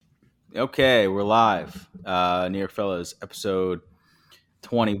Okay, we're live. New York Fellas, episode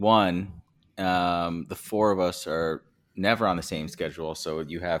 21. The four of us are never on the same schedule. So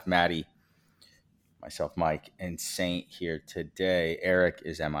you have Maddie, myself, Mike, and Saint here today. Eric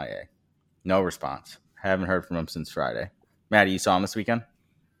is MIA. No response. Haven't heard from him since Friday. Maddie, you saw him this weekend?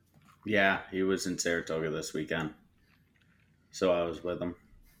 Yeah, he was in Saratoga this weekend. So I was with him.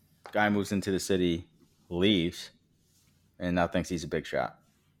 Guy moves into the city, leaves, and now thinks he's a big shot.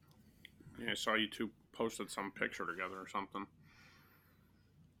 Yeah, I saw you two posted some picture together or something.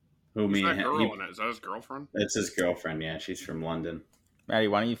 Who Who's me? that girl in it? Is that his girlfriend? It's his girlfriend. Yeah, she's from London, Maddie,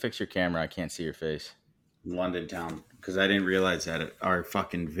 why don't you fix your camera? I can't see your face. London town. Because I didn't realize that our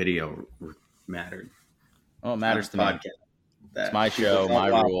fucking video mattered. Well, it matters to me. Podcast. It's my show, my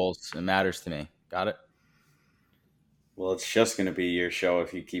rules. It matters to me. Got it? Well, it's just going to be your show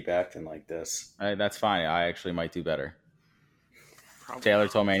if you keep acting like this. That's fine. I actually might do better. Probably Taylor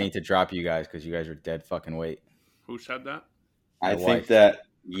not. told me I need to drop you guys because you guys are dead fucking weight. Who said that? I My think wife. that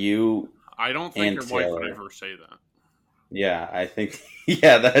you... I don't think your And wife Taylor. would ever say that. Yeah, I think...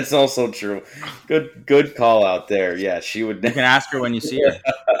 Yeah, that's also true. Good call out there. Yeah, she would... You can ask her when you see her.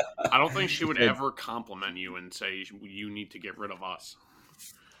 I don't think she would ever compliment you and say you need to get rid of us.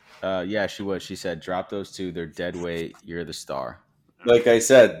 Yeah, she was. She said, drop those two. They're dead weight. You're the star. Like I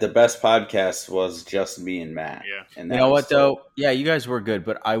said, the best podcast was just me and Matt. Yeah. And You that know was what, though? Yeah, you guys were good.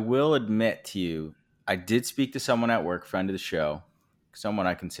 But I will admit to you, I did speak to someone at work, friend of the show, someone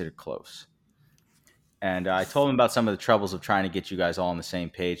I consider close. And I told him about some of the troubles of trying to get you guys all on the same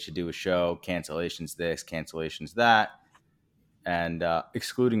page to do a show, cancellations this, cancellations that. And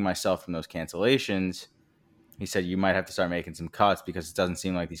excluding myself from those cancellations, he said you might have to start making some cuts because it doesn't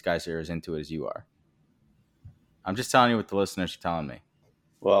seem like these guys are as into it as you are. I'm just telling you what the listeners are telling me.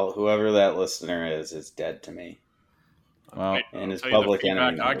 Well, whoever that listener is dead to me. Well, And I'll his tell you, public the feedback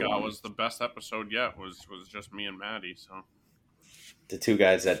enemy I number got one. was the best episode yet. Was just me and Maddie. So The two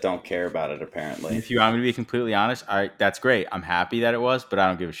guys that don't care about it, apparently. if you want me to be completely honest, that's great. I'm happy that it was, but I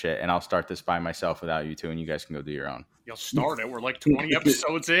don't give a shit. And I'll start this by myself without you two, and you guys can go do your own. you'll start it. We're like 20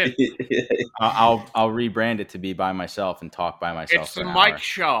 episodes in. I'll rebrand it to be by myself and talk by myself. It's for the an Mike hour.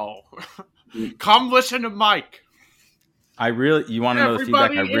 show. Come listen to Mike. You want to know the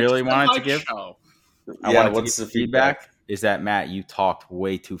feedback I really wanted to give? Show. I Yeah, wanted to what's give the feedback? is that Matt, you talked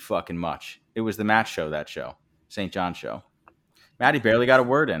way too fucking much. It was the Matt show, that show, St. John show. Matty barely got a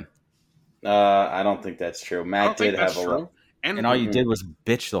word in, I don't think that's true. I Matt don't think did that's have a true. lot. and all you did was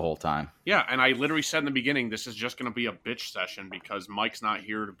bitch the whole time. Yeah, and I literally said in the beginning, this is just going to be a bitch session because Mike's not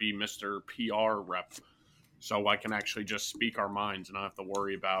here to be Mr. PR rep. So I can actually just speak our minds and not have to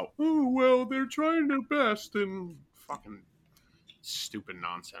worry about, oh, well, they're trying their best and fucking stupid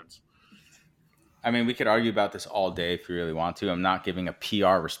nonsense. I mean, we could argue about this all day if you really want to. I'm not giving a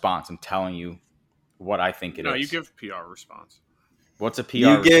PR response. I'm telling you what I think it is. No, you give PR response. What's a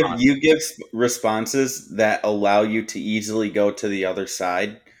PR response? You give responses that allow you to easily go to the other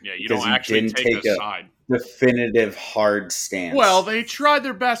side. Yeah, you Because don't you actually didn't take take a a- side. Definitive hard stance. Well, they tried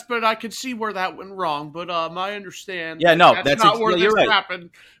their best, but I could see where that went wrong. But I understand. Yeah, no, that's that's not where you're this right.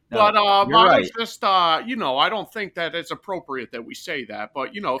 happened. No, But you're I right. was just, I don't think that it's appropriate that we say that. But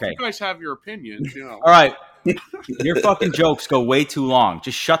if Okay. you guys have your opinions, All right. Your fucking jokes go way too long.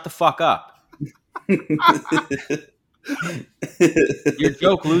 Just shut the fuck up. Your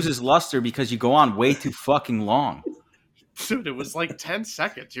joke loses luster because you go on way too fucking long. Dude, it was like 10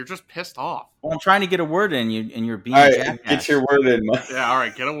 seconds. You're just pissed off. Well, I'm trying to get a word in, and you're being All right, jackass. get your word in. Mike. Yeah, all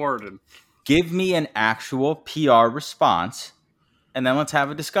right, get a word in. Give me an actual PR response, and then let's have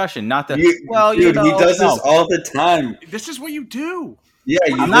a discussion. Not that, Dude, he does this all the time. This is what you do. Yeah,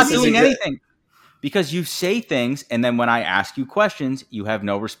 I'm not this is doing a good- anything. Because you say things, and then when I ask you questions, you have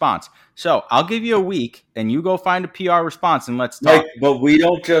no response. So I'll give you a week, and you go find a PR response, and let's talk. Like, but we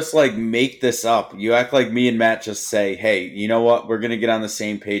don't just make this up. You act like me and Matt just say, "Hey, you know what? We're gonna get on the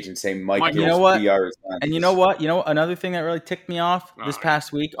same page and say Mike Mike, gives you know what? PR responses." And you know what? Another thing that really ticked me off this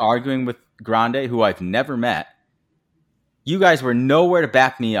past week, arguing with Grande, who I've never met. You guys were nowhere to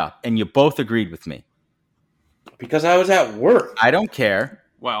back me up, and you both agreed with me. Because I was at work. I don't care.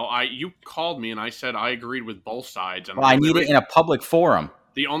 Well, you called me and I said I agreed with both sides. And Well, I need it in a public forum.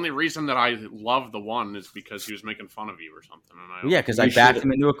 the only reason that I love the one is because he was making fun of you or something. And Yeah, because You I backed should-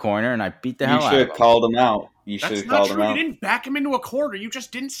 him into a corner, and I beat the You hell out should of have him. called him out. You should That's have not called true. him You out. didn't back him into a corner. You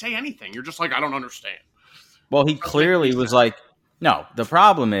just didn't say anything. You're just like, I don't understand. Well, he clearly was like, no, the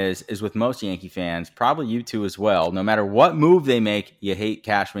problem is with most Yankee fans, probably you two as well, no matter what move they make, you hate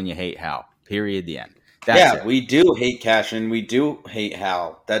Cashman, you hate Hal. Period, the end. That's it. We do hate Cashman. We do hate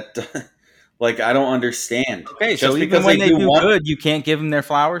Hal. That, I don't understand. Okay, Just so even because when they they do one- good, you can't give them their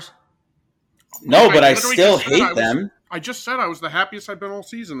flowers? No, Mike, but I literally still just said hate them. I just said I was the happiest I've been all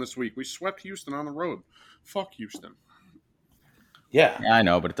season this week. We swept Houston on the road. Fuck Houston. Yeah. Yeah, I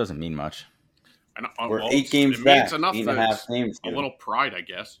know, but it doesn't mean much. And, We're 8 games it back. means enough 8.5 to games. a little pride, I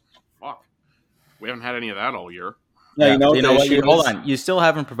guess. Fuck. We haven't had any of that all year. No, Yeah, you know, you know what? Hold on. You still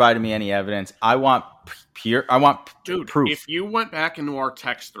haven't provided me any evidence. I want Dude, proof. if you went back into our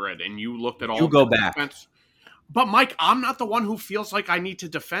text thread and you looked at all You go the back. defense, but Mike, I'm not the one who feels like I need to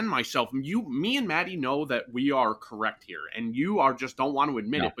defend myself. Me and Maddie know that we are correct here, and you are just don't want to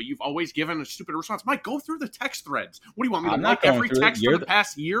admit it. But you've always given a stupid response. Mike, go through the text threads. What do you want me to like every text from the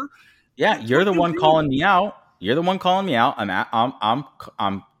past year? Yeah, you're the one calling me out. You're the one calling me out.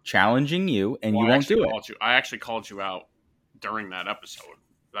 I'm challenging you, and you won't do it. I actually called you out during that episode.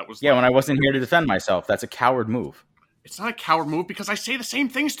 That was when I wasn't here to defend myself. That's a coward move. It's not a coward move because I say the same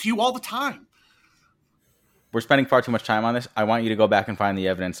things to you all the time. We're spending far too much time on this. I want you to go back and find the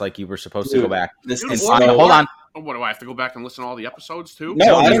evidence like you were supposed to go back. Hold on. What do I have to go back and listen to all the episodes too?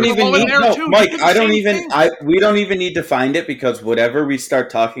 No, I don't even need Mike, we don't even need to find it because whatever we start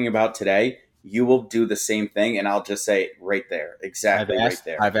talking about today, you will do the same thing and I'll just say right there. Exactly right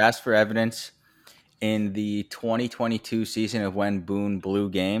there. I've asked for evidence in the 2022 season of when Boone blew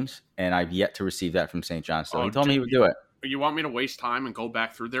games, and I've yet to receive that from St. John still. He told me he would do it. You want me to waste time and go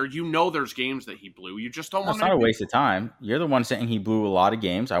back through there? You know there's games that he blew. You just don't want to. It's not a waste of time. You're the one saying he blew a lot of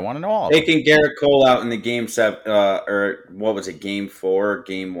games. I want to know all of them. Taking Garrett Cole out in the game 7, or what was it, game 4,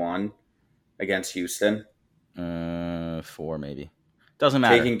 game 1 against Houston? 4 maybe. Doesn't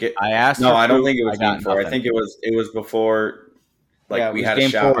matter. I asked. No, I don't think it was game 4. Nothing. I think it was before. Like we had a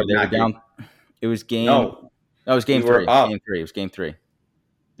shot. 4. They were down. It was game. No, it was game 3. Game 3. It was game 3.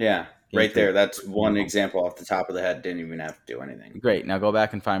 Yeah. Right there. That's one example off the top of the head. Didn't even have to do anything. Great. Now go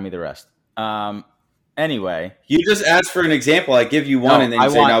back and find me the rest. Anyway. You just asked for an example. I give you one, and then you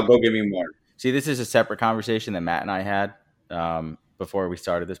say, now go give me more. See, this is a separate conversation that Matt and I had before we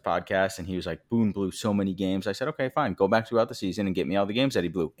started this podcast, and he was like, Boone blew so many games. I said, okay, fine. Go back throughout the season and get me all the games that he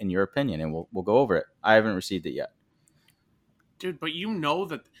blew, in your opinion, and we'll go over it. I haven't received it yet. Dude, but you know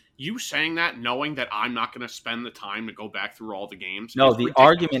that you saying that, knowing that I'm not going to spend the time to go back through all the games. No, the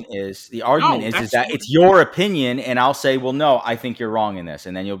argument is that it's your opinion, and I'll say, well, no, I think you're wrong in this,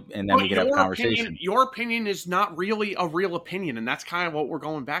 and then we get a conversation. Your opinion is not really a real opinion, and that's kind of what we're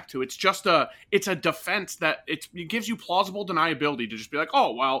going back to. It's just a defense that it gives you plausible deniability to just be like,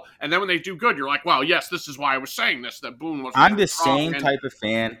 oh well, and then when they do good, you're like, well, yes, this is why I was saying this. That Boone was. I'm the same type of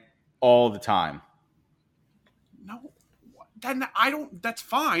fan all the time. No. Then I don't. That's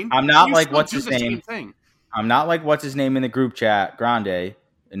fine. I'm not like what's his name. I'm not like what's his name in the group chat, Grande.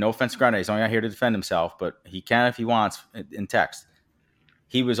 And no offense to Grande, he's only out here to defend himself, but he can if he wants in text.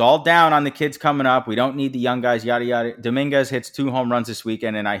 He was all down on the kids coming up. We don't need the young guys. Yada yada. Dominguez hits 2 home runs this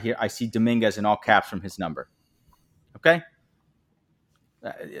weekend, and I see Dominguez in all caps from his number. Okay,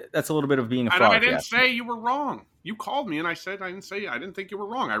 that's a little bit of being a fraud. I didn't say you were wrong. You called me, and I said I didn't think you were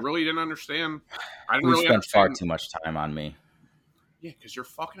wrong. I really didn't understand. We spent far too much time on me. Yeah, because you're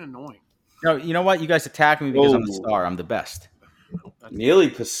fucking annoying. No, you know what? You guys attack me because I'm the star. I'm the best. Neely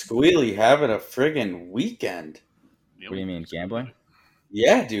Pasquale having a friggin' weekend. What do you mean, gambling?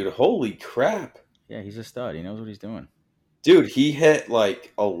 Yeah, dude. Holy crap. Yeah, he's a stud. He knows what he's doing. Dude, he hit,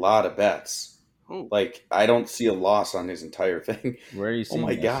 like, a lot of bets. Oh. Like, I don't see a loss on his entire thing. Where are you seeing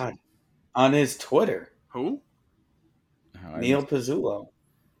this? God. On his Twitter. Who? Neil Pizzulo.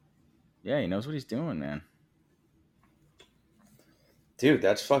 Yeah, he knows what he's doing, man. Dude,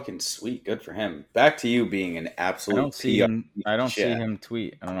 that's fucking sweet. Good for him. Back to you being an absolute I don't see him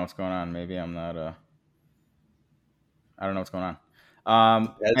tweet. I don't know what's going on. Maybe I'm not I don't know what's going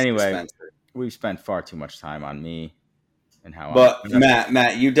on. Anyway, we've spent far too much time on me and how. But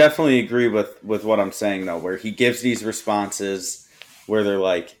Matt, you definitely agree with what I'm saying though, where he gives these responses where they're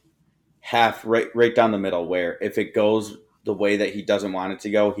like half right down the middle. Where if it goes the way that he doesn't want it to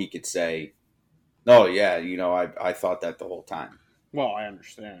go, he could say, "Oh yeah, I thought that the whole time." Well, I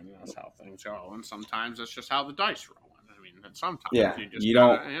understand that's how things go, and sometimes that's just how the dice roll. I mean, sometimes you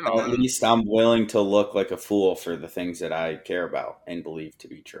don't. At least I'm willing to look like a fool for the things that I care about and believe to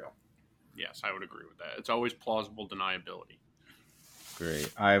be true. Yes, I would agree with that. It's always plausible deniability.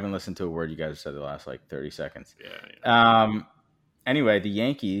 Great. I haven't listened to a word you guys said the last 30 seconds. Yeah. Anyway, the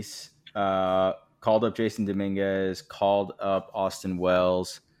Yankees called up Jasson Dominguez, called up Austin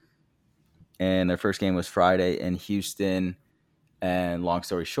Wells, and their first game was Friday in Houston. And long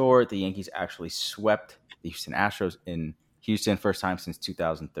story short, the Yankees actually swept the Houston Astros in Houston, first time since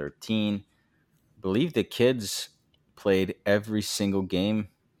 2013. I believe the kids played every single game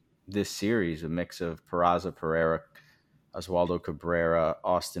this series, a mix of Peraza, Pereira, Oswaldo Cabrera,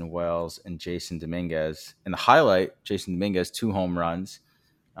 Austin Wells, and Jasson Dominguez. And the highlight, Jasson Dominguez, 2 home runs.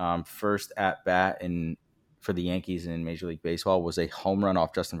 First at bat for the Yankees in Major League Baseball was a home run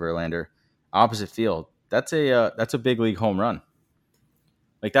off Justin Verlander, opposite field. That's a big league home run.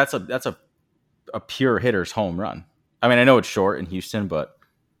 Like that's a pure hitter's home run. I mean, I know it's short in Houston, but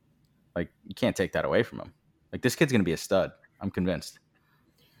like you can't take that away from him. Like this kid's gonna be a stud. I'm convinced.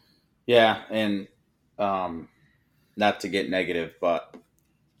 Yeah, and not to get negative, but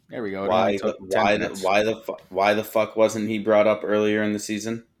There we go. why the fuck wasn't he brought up earlier in the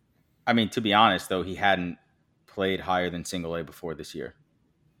season? I mean, to be honest, though, he hadn't played higher than single A before this year.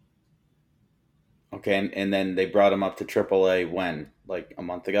 Okay, and then they brought him up to AAA when? Like a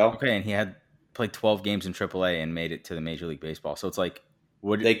month ago? Okay, and he had played 12 games in AAA and made it to the Major League Baseball. So it's like,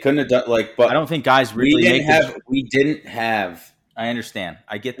 They couldn't have done but I don't think guys really we didn't have I understand.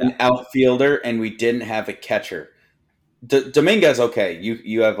 I get that. an outfielder and we didn't have a catcher. Dominguez, okay,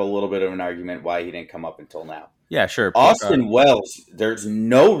 you have a little bit of an argument why he didn't come up until now. Yeah, sure. Austin Wells, there's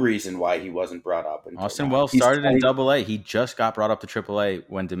no reason why he wasn't brought up until Austin now. Wells started in AA. He just got brought up to AAA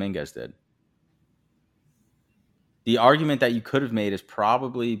when Dominguez did. The argument that you could have made is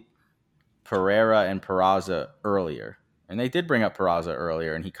probably Pereira and Peraza earlier. And they did bring up Peraza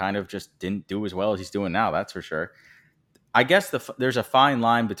earlier, and he kind of just didn't do as well as he's doing now, that's for sure. I guess there's a fine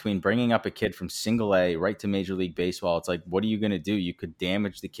line between bringing up a kid from single A right to Major League Baseball. It's like, what are you going to do? You could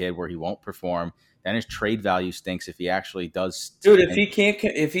damage the kid where he won't perform. Then his trade value stinks if he actually does. Dude,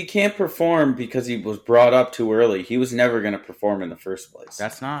 if he can't perform because he was brought up too early, he was never going to perform in the first place.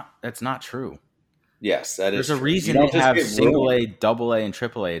 That's not true. Yes, that is. There's a reason to have single A, double A, and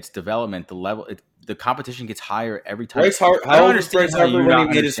triple A. It's development. The level, the competition gets higher every time. How old was Bryce Harper when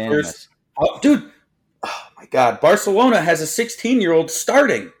he made his first? Dude, oh my God, Barcelona has a 16-year-old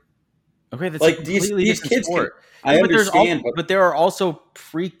starting. Okay, that's like completely these different kids. Sport. I understand, but there are also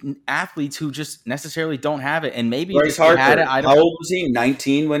freak athletes who just necessarily don't have it, and maybe Bryce Harper. Had it, how old was he?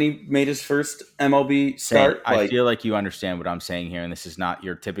 19 when he made his first MLB start. I feel like you understand what I'm saying here, and this is not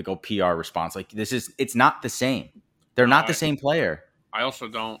your typical PR response. Like it's not the same. They're not the same player.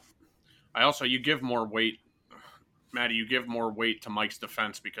 You give more weight, Matty. You give more weight to Mike's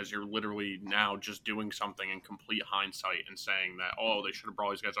defense because you're literally now just doing something in complete hindsight and saying that they should have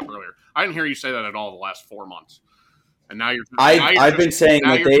brought these guys up earlier. I didn't hear you say that at all the last 4 months. And now you're. I have been saying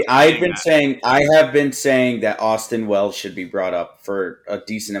that Austin Wells should be brought up for a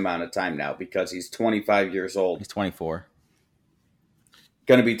decent amount of time now because he's 25 years old. He's 24.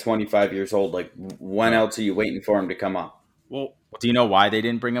 Going to be 25 years old. Like, when else are you waiting for him to come up? Well, do you know why they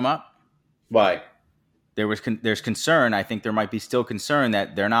didn't bring him up? Why? There's concern. I think there might be still concern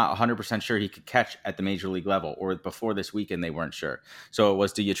that they're not 100% sure he could catch at the major league level, or before this weekend they weren't sure. So it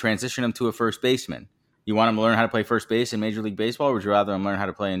was, do you transition him to a first baseman? You want him to learn how to play first base in Major League Baseball, or would you rather him learn how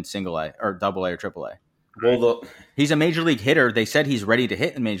to play in single A or double A or triple A? Well, he's a major league hitter. They said he's ready to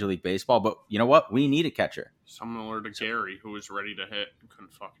hit in Major League Baseball, but you know what? We need a catcher. Similar to Gary, who was ready to hit and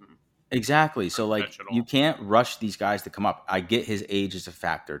couldn't fucking exactly. So like, you can't rush these guys to come up. I get his age is a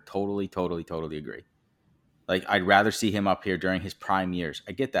factor. Totally agree. Like, I'd rather see him up here during his prime years.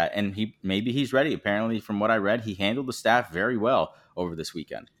 I get that, and maybe he's ready. Apparently, from what I read, he handled the staff very well over this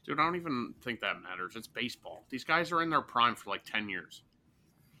weekend. Dude, I don't even think that matters. It's baseball. These guys are in their prime for like 10 years.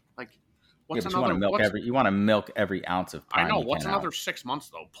 Like, what's another? You want to milk every ounce of prime. I know. What's another 6 months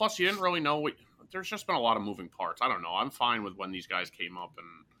though? Plus, you didn't really know. There's just been a lot of moving parts. I don't know. I'm fine with when these guys came up,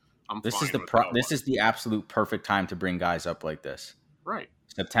 and This is the absolute perfect time to bring guys up like this. Right.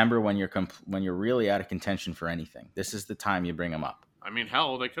 September, when you're really out of contention for anything. This is the time you bring them up. I mean,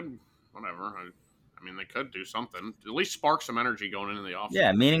 hell, they could, whatever. I mean, they could do something. At least spark some energy going into the offseason.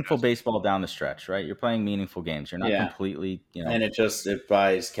 Yeah, meaningful baseball down the stretch, right? You're playing meaningful games. You're not completely, And it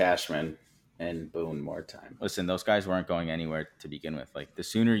buys Cashman and Boone more time. Listen, those guys weren't going anywhere to begin with. Like, the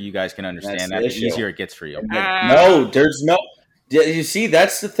sooner you guys can understand that, the easier it gets for you. No, there's no. You see,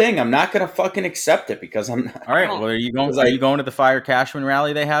 that's the thing. I'm not going to fucking accept it because I'm not. All right. Well, are you going to the Fire Cashman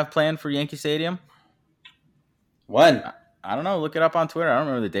rally they have planned for Yankee Stadium? When? I don't know. Look it up on Twitter. I don't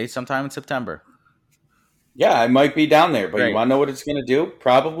remember the date. Sometime in September. Yeah, I might be down there. But you want to know what it's going to do?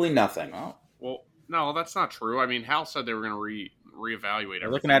 Probably nothing. Oh. Well, no, that's not true. I mean, Hal said they were going to reevaluate everything.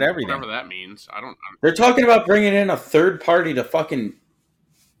 They're looking at everything. Whatever that means. They're talking about bringing in a third party to fucking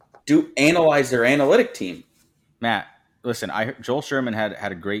analyze their analytic team. Matt. Listen, Joel Sherman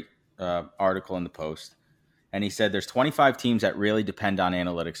had a great article in the Post, and he said there's 25 teams that really depend on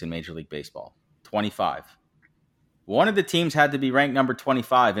analytics in Major League Baseball. 25. One of the teams had to be ranked number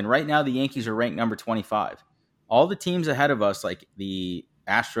 25, and right now the Yankees are ranked number 25. All the teams ahead of us, like the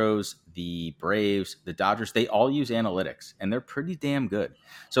Astros, the Braves, the Dodgers, they all use analytics, and they're pretty damn good.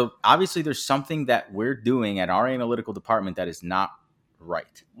 So obviously there's something that we're doing at our analytical department that is not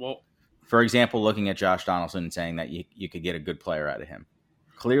right. Well, For example, looking at Josh Donaldson and saying that you could get a good player out of him.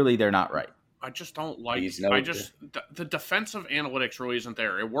 Clearly, they're not right. I just don't like. He's The defensive analytics really isn't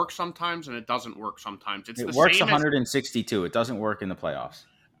there. It works sometimes and it doesn't work sometimes. It works 162. It doesn't work in the playoffs.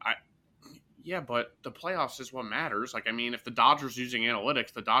 Yeah, but the playoffs is what matters. Like, I mean, if the Dodgers using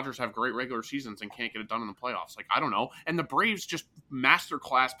analytics, the Dodgers have great regular seasons and can't get it done in the playoffs. Like, I don't know. And the Braves just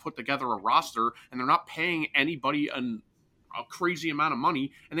masterclass put together a roster, and they're not paying anybody a crazy amount of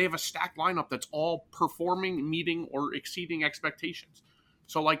money, and they have a stacked lineup that's all performing, meeting, or exceeding expectations.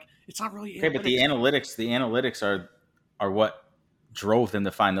 So, like, it's not really okay. But the analytics are what drove them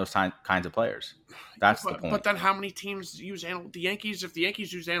to find those kinds of players. That's the point. But then how many teams use the Yankees? If the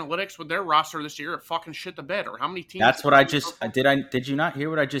Yankees use analytics with their roster this year, it fucking shit the bed. Or how many teams? That's what I just did you not hear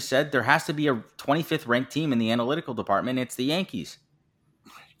what I just said? There has to be a 25th ranked team in the analytical department. It's the Yankees.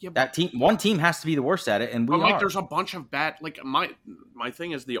 Yeah, that team, one team has to be the worst at it, and we are. There's a bunch of bad. Like my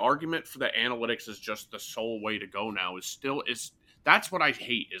thing is the argument for the analytics is just the sole way to go now. That's what I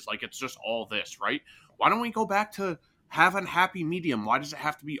hate. Is like it's just all this, right? Why don't we go back to have a happy medium? Why does it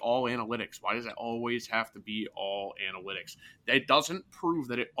have to be all analytics? Why does it always have to be all analytics? It doesn't prove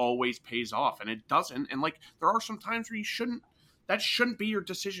that it always pays off, and it doesn't. And like there are some times where that shouldn't be your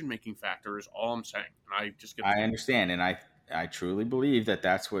decision making factor. Is all I'm saying. And I understand, and I truly believe that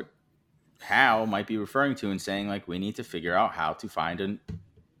that's what Hal might be referring to in saying like we need to figure out how to find an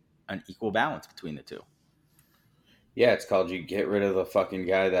equal balance between the two. Yeah, it's called you get rid of the fucking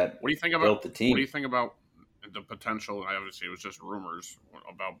guy that built the team. What do you think about the potential? Obviously, it was just rumors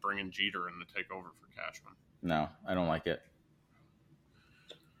about bringing Jeter in to take over for Cashman. No, I don't like it.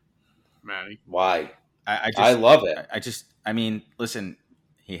 Matty, why? I love it. I mean, listen,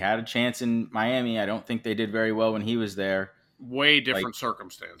 he had a chance in Miami. I don't think they did very well when he was there. Way different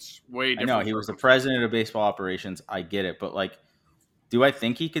circumstance. Way different. I know he was the president of baseball operations. I get it, but like, do I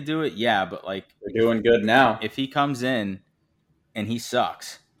think he could do it? Yeah, but like, they're doing good now. If he comes in and he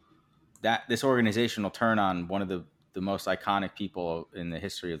sucks, this organization will turn on one of the most iconic people in the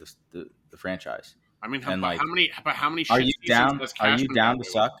history of the franchise. I mean, how many? Are you down? Are you down to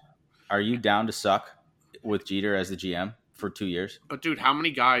suck? Are you down to suck with Jeter as the GM for 2 years? But dude, how many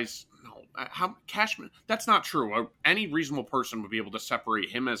guys? How Cashman? That's not true. Any reasonable person would be able to separate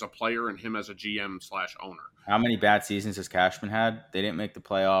him as a player and him as a GM/owner. How many bad seasons has Cashman had? They didn't make the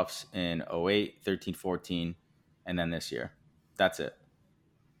playoffs in 08, 13, 14, and then this year. That's it.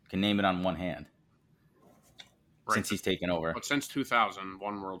 Can name it on one hand. Right. Since he's taken over. But since 2000,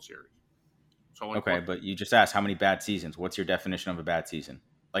 one World Series. So like okay, but you just asked how many bad seasons. What's your definition of a bad season?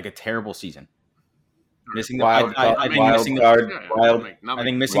 Like a terrible season. Missing the wild card. I think missing the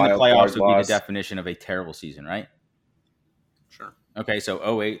playoffs would be the definition of a terrible season, right? Sure. Okay,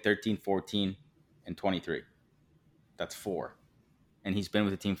 so 08, 13, 14, and 23. That's 4. And he's been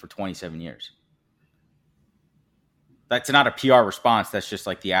with the team for 27 years. That's not a PR response. That's just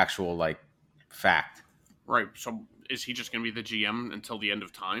like the actual like fact. Right. So is he just going to be the GM until the end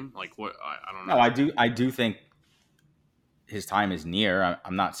of time? Like what? I don't know. No, I do think his time is near.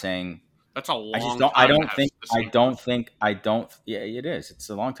 I'm not saying that's a long. Yeah, it is. It's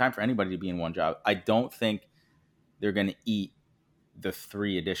a long time for anybody to be in one job. I don't think they're going to eat the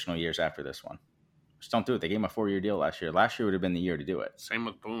 3 additional years after this one. Just don't do it. They gave him a 4-year deal last year. Last year would have been the year to do it. Same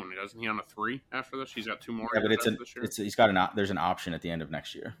with Boone. Isn't he on a 3 after this? He's got 2 more. Yeah, but he's got there's an option at the end of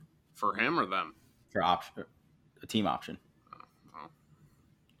next year. For him or them? For a team option. Oh.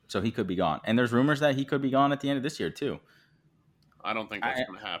 So he could be gone. And there's rumors that he could be gone at the end of this year too. I don't think that's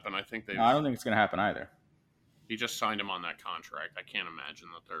going to happen. I think I don't think it's going to happen either. He just signed him on that contract. I can't imagine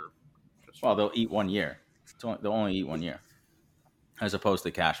that they're just. Well, they'll eat 1 year. They'll only eat 1 year, as opposed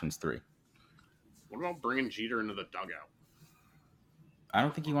to Cashman's 3. What about bringing Jeter into the dugout? I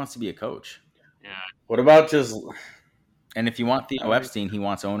don't think he wants to be a coach. Yeah. What about just? And if you want Theo Epstein, he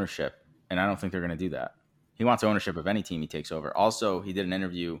wants ownership, and I don't think they're going to do that. He wants ownership of any team he takes over. Also, he did an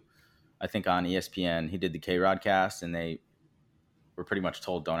interview, I think on ESPN. He did the K-Rod cast, and they were pretty much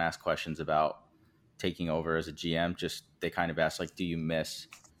told don't ask questions about taking over as a GM. Just they kind of asked like, do you miss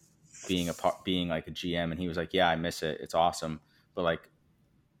being like a GM? And he was like, yeah, I miss it. It's awesome, but like.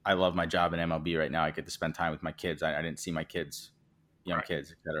 I love my job in MLB right now. I get to spend time with my kids. I didn't see my kids, young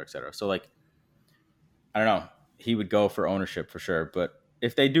kids, et cetera, et cetera. So, like, I don't know. He would go for ownership for sure. But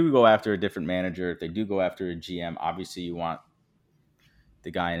if they do go after a different manager, if they do go after a GM, obviously you want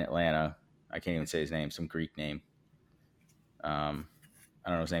the guy in Atlanta. I can't even say his name, some Greek name. I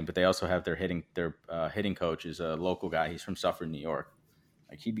don't know his name. But they also have their hitting coach is a local guy. He's from Suffern, New York.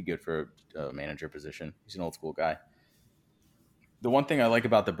 Like he'd be good for a manager position. He's an old school guy. The one thing I like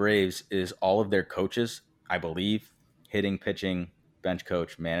about the Braves is all of their coaches, I believe, hitting, pitching, bench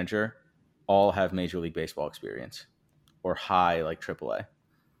coach, manager, all have Major League Baseball experience or high like AAA.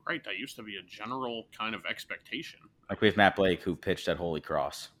 Right, that used to be a general kind of expectation. Like we have Matt Blake who pitched at Holy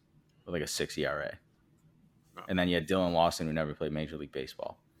Cross with like a 6 ERA. Oh. And then you had Dylan Lawson who never played Major League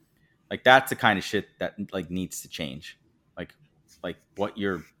Baseball. Like that's the kind of shit that like needs to change. Like what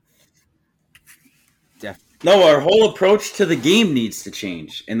you're No, our whole approach to the game needs to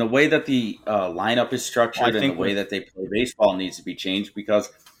change, and the way that the lineup is structured and the way that they play baseball needs to be changed.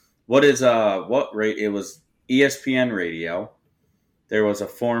 Because what rate? It was ESPN Radio. There was a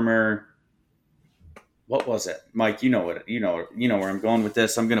former. What was it, Mike? You know where I'm going with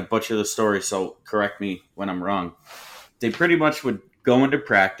this. I'm going to butcher the story, so correct me when I'm wrong. They pretty much would go into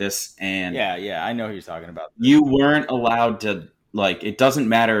practice, and yeah, I know who you're talking about. You weren't allowed to. Like, it doesn't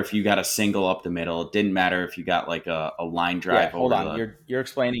matter if you got a single up the middle. It didn't matter if you got, like, a line drive. Yeah, hold on. You're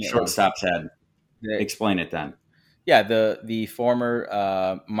explaining shortstop's head. Explain it then. Yeah, the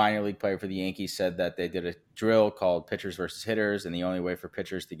former minor league player for the Yankees said that they did a drill called pitchers versus hitters, and the only way for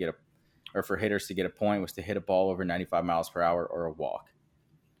pitchers to get for hitters to get a point was to hit a ball over 95 miles per hour or a walk.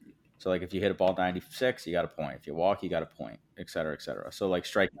 So, like, if you hit a ball 96, you got a point. If you walk, you got a point, et cetera, et cetera. So, like,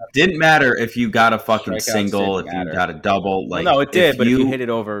 strikeout. Didn't matter if you got a fucking single, if you got a double. Like, well, no, it did, but if you hit it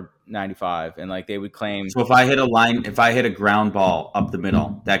over 95, and, like, they would claim. So, if I hit a ground ball up the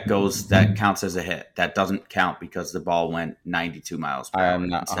middle, that counts as a hit. That doesn't count because the ball went 92 miles per hour. I'm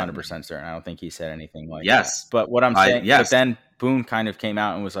not 100% certain. I don't think he said anything like yes. that. But what I'm saying, yes. But then Boone kind of came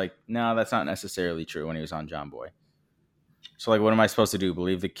out and was like, no, that's not necessarily true when he was on John Boy. So, like, what am I supposed to do?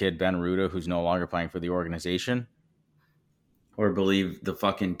 Believe the kid Ben Ruda, who's no longer playing for the organization? Or believe the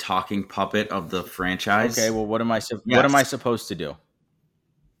fucking talking puppet of the franchise? Okay, well, what am I supposed to do?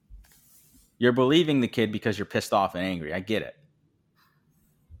 You're believing the kid because you're pissed off and angry. I get it.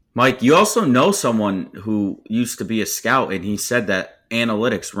 Mike, you also know someone who used to be a scout, and he said that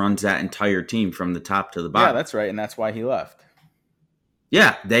analytics runs that entire team from the top to the bottom. Yeah, that's right, and that's why he left.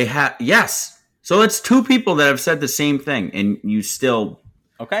 Yeah, they have. Yes. So it's two people that have said the same thing, and you still...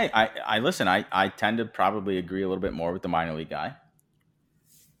 Okay, I listen, I tend to probably agree a little bit more with the minor league guy.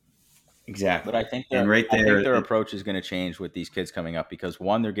 Exactly. But I think their approach is going to change with these kids coming up because,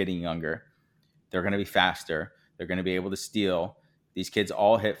 one, they're getting younger. They're going to be faster. They're going to be able to steal. These kids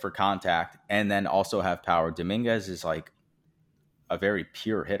all hit for contact and then also have power. Dominguez is like a very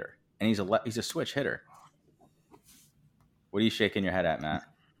pure hitter, and he's a switch hitter. What are you shaking your head at, Matt?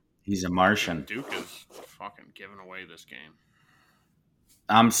 He's a Martian. Duke is fucking giving away this game.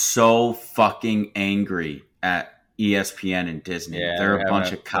 I'm so fucking angry at ESPN and Disney. Yeah, they're a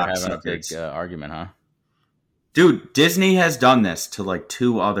bunch of cocksuckers. Big argument, huh? Dude, Disney has done this to like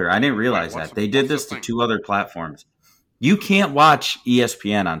two other. I didn't realize that. They did this to two other platforms. You can't watch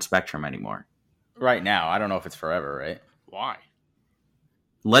ESPN on Spectrum anymore. Right now. I don't know if it's forever, right? Why?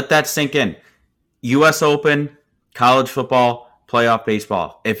 Let that sink in. U.S. Open, college football, playoff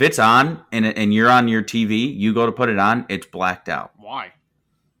baseball. If it's on and you're on your TV, you go to put it on, it's blacked out. Why?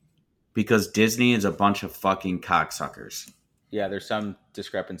 Because Disney is a bunch of fucking cocksuckers. Yeah, there's some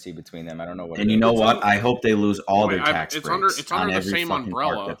discrepancy between them. I don't know what. And you know what? I hope they lose all their tax breaks. It's under the same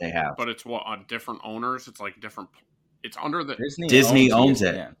umbrella that they have. But it's on different owners. It's like different. It's under the Disney owns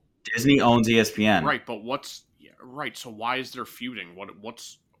it. Disney owns ESPN. Right, but right? So why is there feuding?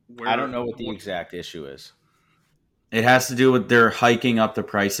 I don't know what the exact issue is. It has to do with they're hiking up the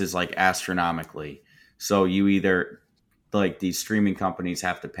prices like astronomically. So you either like these streaming companies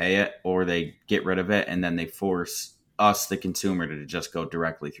have to pay it or they get rid of it and then they force us, the consumer, to just go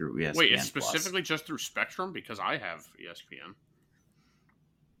directly through ESPN. Wait, it's specifically just through Spectrum? Because I have ESPN.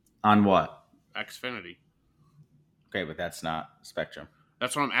 On what? Xfinity. Okay, but that's not Spectrum.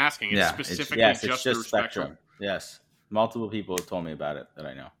 That's what I'm asking. It's specifically it's just through Spectrum. Yes. Multiple people have told me about it that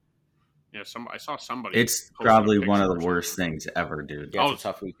I know. Yeah, I saw somebody. It's probably one of the worst things ever, dude. Yeah, it's a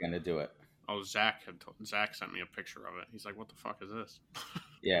tough weekend to do it. Oh, Zach sent me a picture of it. He's like, "What the fuck is this?"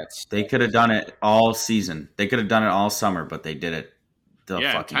 Yeah, they could have done it all season. They could have done it all summer, but they did it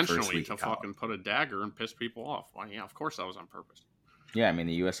fucking first week to fucking put a dagger and piss people off. Well, yeah, of course that was on purpose. Yeah, I mean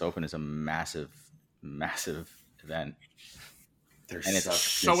the U.S. Open is a massive, massive event.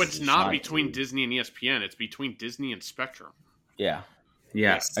 So it's not between Disney and ESPN. It's between Disney and Spectrum. Yeah.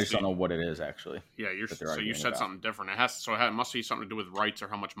 Yes. I just don't know what it is actually. Yeah, you said something different. It must be something to do with rights or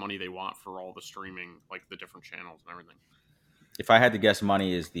how much money they want for all the streaming, like the different channels and everything. If I had to guess,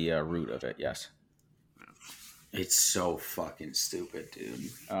 money is the root of it. Yes. It's so fucking stupid,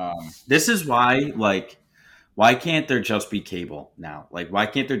 dude. This is why Why can't there just be cable now? Like, why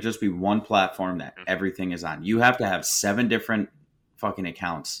can't there just be one platform that everything is on? You have to have 7 different fucking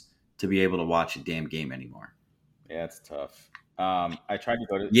accounts to be able to watch a damn game anymore. Yeah, it's tough. I tried to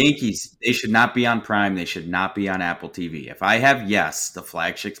go to Yankees. They should not be on Prime. They should not be on Apple TV. If I have the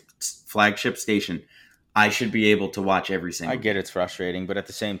flagship station, I should be able to watch every single. I get it's frustrating, but at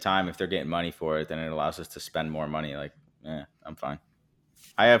the same time, if they're getting money for it, then it allows us to spend more money. Like, I'm fine.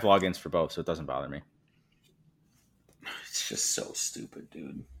 I have logins for both, so it doesn't bother me. It's just so stupid,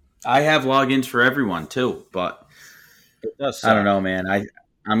 dude. I have logins for everyone too, but it does suck. I don't know, man.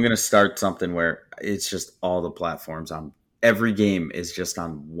 I'm gonna start something where it's just all the platforms on. Every game is just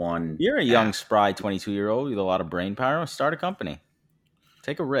on one. You're a young, spry 22-year-old with a lot of brain power. Start a company.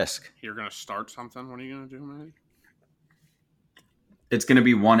 Take a risk. You're gonna start something. What are you gonna do, man? It's gonna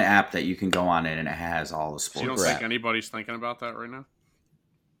be one app that you can go on it, and it has all the sports. So you don't think anybody's thinking about that right now?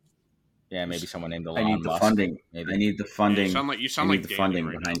 Yeah, maybe someone named Elon I need the Musk. funding. Maybe. I need the funding. You sound like the funding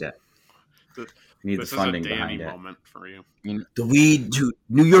right behind now. it. I need the funding behind it. Moment for you. The weed, dude.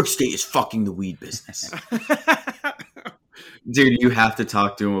 New York State is fucking the weed business. Dude, you have to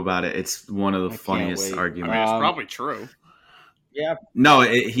talk to him about it. It's one of the funniest arguments. I mean, it's probably true. Yeah. No,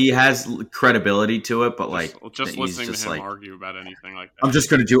 he has credibility to it, but just listening to him argue about anything like that. I'm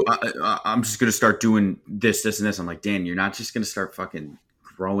just gonna start doing this, and this. I'm like, Dan, you're not just gonna start fucking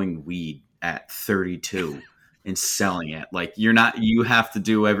growing weed at 32 and selling it. Like, you're not. You have to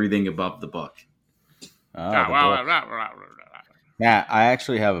do everything above the book. Matt, I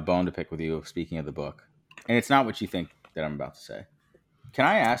actually have a bone to pick with you. Speaking of the book, and it's not what you think that I'm about to say. Can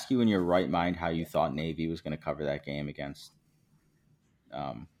I ask you, in your right mind, how you thought Navy was going to cover that game against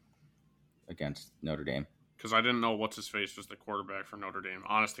Notre Dame? Because I didn't know what's his face was the quarterback for Notre Dame.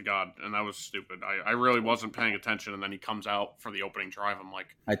 Honest to God, and that was stupid. I really wasn't paying attention, and then he comes out for the opening drive. I'm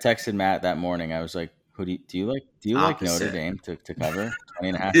like, I texted Matt that morning. I was like, "Who do you like Notre Dame to cover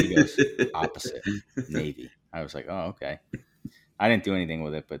 20.5?" He goes, "Opposite, Navy." I was like, "Oh, okay." I didn't do anything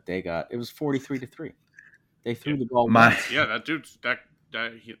with it, but it was 43-3. They threw the ball. Yeah, that dude's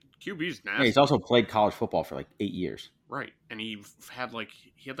QB's nasty. Yeah, he's also played college football for like 8 years. Right, and he had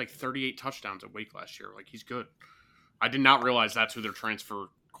 38 touchdowns at Wake last year. Like, he's good. I did not realize that's who their transfer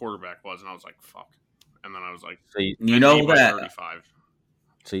quarterback was, and I was like, "Fuck!" And then I was like, "So you know that 35."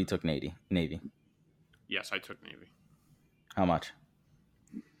 So you took Navy? Yes, I took Navy. How much?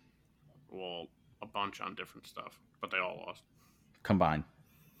 Well, a bunch on different stuff, but they all lost. Combined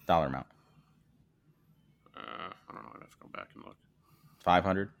dollar amount. I don't know. I'd have to go back and look.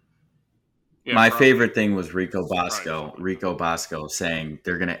 500. Yeah, my favorite thing was Rico Bosco saying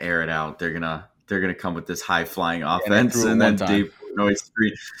they're gonna air it out. They're gonna come with this high flying offense, and then Dave Portnoy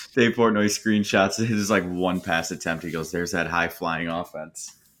screenshots his like one pass attempt. He goes, "There's that high flying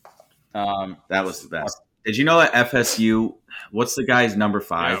offense." That was the best. Did you know that FSU? What's the guy's number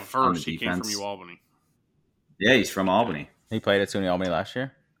 5 on the defense? He came from UAlbany. Yeah, he's from Albany. He played at SUNY Albany last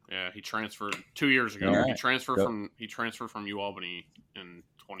year. Yeah, he transferred 2 years ago. Right. He transferred from UAlbany in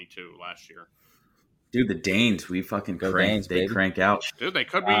 22 last year. Dude, the Danes, we fucking crank. Danes, they crank out. Dude, they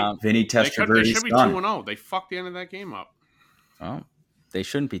could be. Vinny Testaverde's They should be 2-0. They fucked the end of that game up. Oh, they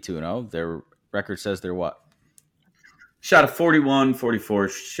shouldn't be 2-0. Their record says they're what? Shot of 41-44.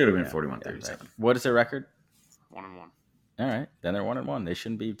 Should have been 41-37. Right. What is their record? 1-1. All right, then they're 1-1. They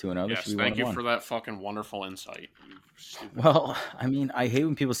shouldn't be 2-0. Yes, thank you for that fucking wonderful insight. Well, I mean, I hate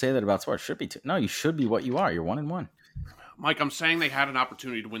when people say that about sports. Should be no, you should be what you are. You're 1-1. Mike, I'm saying they had an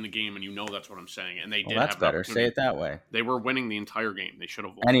opportunity to win the game, and you know that's what I'm saying. And they did. That's better. Say it that way. They were winning the entire game. They should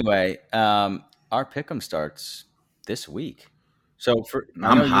have won. Anyway, our pick'em starts this week. So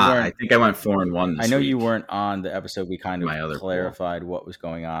I'm hot. I think I went 4-1 this I know week. You weren't on the episode. We kind of clarified what was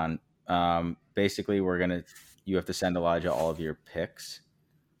going on. Basically, you have to send Elijah all of your picks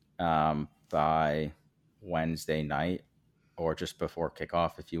by Wednesday night or just before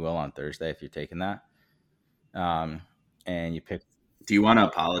kickoff, if you will, on Thursday, if you're taking that. And you pick. Do you want to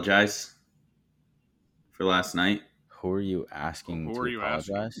apologize for last night? Who are you asking to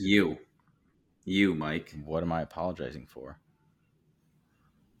apologize? You, Mike. What am I apologizing for?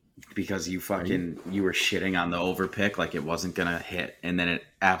 Because you were shitting on the overpick like it wasn't gonna hit, and then it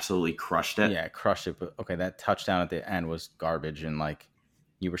absolutely crushed it. Yeah, it crushed it. But okay, that touchdown at the end was garbage, and like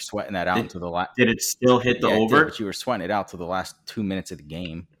you were sweating that out until the last. Did it still hit the over? But you were sweating it out to the last 2 minutes of the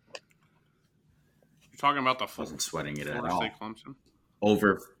game. You're talking about the wasn't sweating it at Florida all. State Clemson?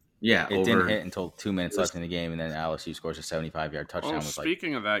 Over. Yeah, it didn't hit until 2 minutes left in the game, and then LSU scores a 75-yard touchdown. Oh,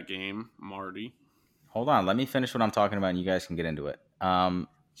 speaking of that game, Marty. Hold on, let me finish what I'm talking about, and you guys can get into it.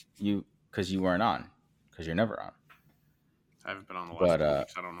 Because you weren't on, because you're never on. I haven't been on the last But 2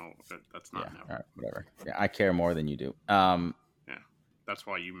 weeks. I don't know. That's not yeah, never. all right, whatever. Yeah, I care more than you do. Yeah, that's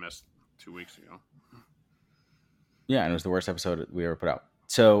why you missed 2 weeks ago. Yeah, and it was the worst episode we ever put out.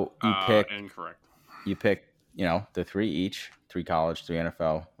 So you pick incorrect. You pick, the 3 each, 3 college, 3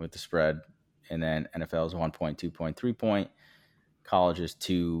 NFL with the spread, and then NFL is 1 point, 2 point, 3 point. College is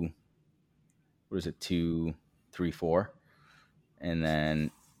 2. What is it? 2, 3, 4, and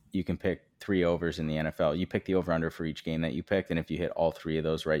then you can pick 3 overs in the NFL. You pick the over under for each game that you picked, and if you hit all 3 of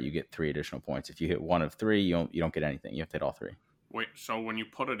those right, you get 3 additional points. If you hit 1 of 3, you don't get anything. You have to hit all 3. Wait, so when you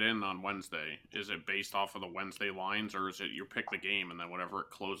put it in on Wednesday, is it based off of the Wednesday lines, or is it you pick the game and then whatever it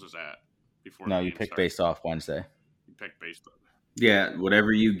closes at before? No, the you game pick starts? based off Wednesday. You pick based on. Yeah,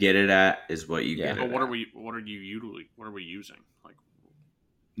 whatever you get it at is what you get But it what at. What are we using? Like,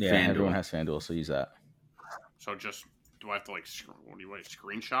 Yeah, FanDuel. Everyone has FanDuel, so use that. so just do I have to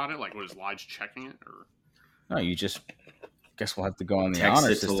screenshot it? Like, what is Lige checking it or? No, you just guess we'll have to go on the Text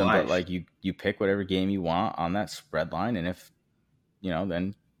honor it to system, Lige. but like you pick whatever game you want on that spread line, and if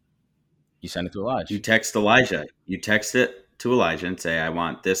then you send it to Elijah. You text Elijah. You text it to Elijah and say, I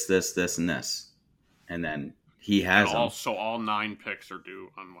want this, this, this, and this. And then he has them. So all 9 picks are due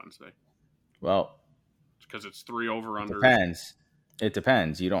on Wednesday Well, because it's 3 over under. It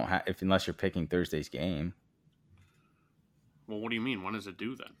depends. You don't have unless you're picking Thursday's game. Well, what do you mean? When is it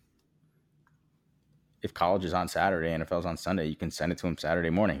due then? If college is on Saturday, NFL's on Sunday, you can send it to him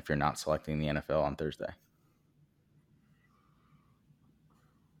Saturday morning if you're not selecting the NFL on Thursday.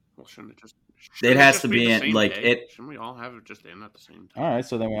 Well, shouldn't it just? It has to be be the in, same like, day? it. Shouldn't we all have it just in at the same time? All right,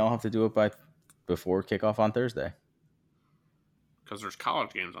 so then we all have to do it before kickoff on Thursday. Because there's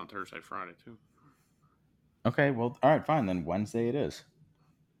college games on Thursday, Friday too. Okay, well, all right, fine. Then Wednesday it is.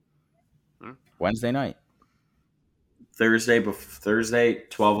 Hmm? Wednesday night. Thursday,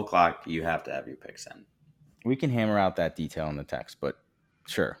 12 o'clock, you have to have your picks in. We can hammer out that detail in the text, but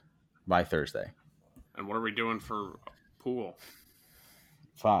sure, by Thursday. And what are we doing for pool?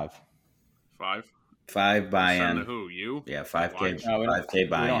 5. 5? 5 Send buy-in. to who? You? Yeah, 5K. No, 5K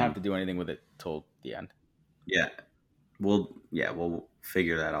buy-in. We don't have to do anything with it till the end. Yeah. We'll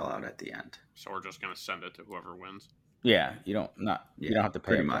figure that all out at the end. So we're just gonna send it to whoever wins. Yeah, you don't have to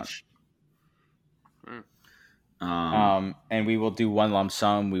pay pretty upfront. much. And we will do one lump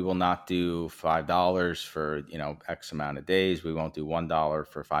sum. We will not do $5 for X amount of days. We won't do $1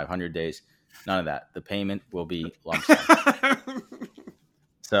 for 500 days. None of that. The payment will be lump sum.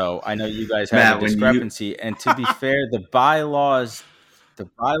 So I know you guys have a discrepancy, and to be fair, the bylaws.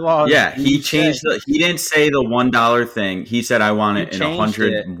 Yeah, he changed he didn't say the $1 thing. He said I want it in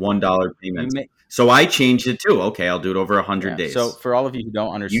 $101 payments. So I changed it too. Okay, I'll do it over 100 days. So for all of you who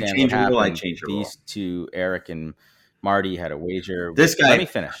don't understand change what a rule, I happened, change a rule. these two, Eric and Marty, had a wager. This guy let me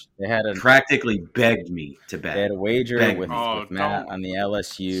finish. They had practically begged me to bet. They had a wager with Matt on the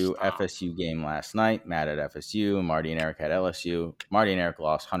LSU Stop. FSU game last night. Matt had FSU. Marty and Eric had LSU. Marty and Eric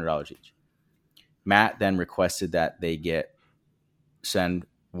lost $100 each. Matt then requested that they send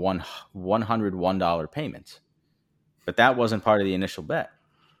 $101 payments, but that wasn't part of the initial bet.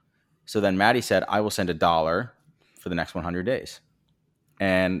 So then Matty said, "I will send $1 for the next 100 days."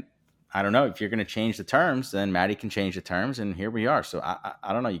 And I don't know if you're going to change the terms, then Matty can change the terms, and here we are. So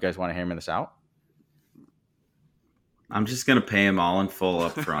I don't know. You guys want to hammer this out? I'm just going to pay him all in full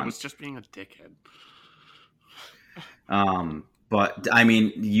up I front. was just being a dickhead. But I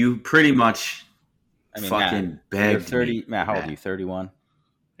mean, you pretty much fucking begged 30. me. Matt, how old are you? 31.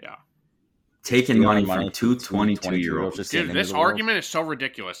 Yeah. Taking money from two 22-year-olds. Dude, this argument is so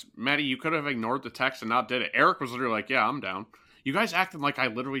ridiculous. Matty, you could have ignored the text and not did it. Eric was literally like, yeah, I'm down. You guys acting like I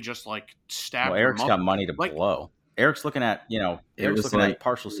literally just stabbed your Eric's mother. got money to blow. Eric's looking at, at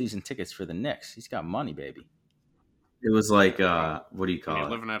partial season tickets for the Knicks. He's got money, baby. It was like, what do you call You're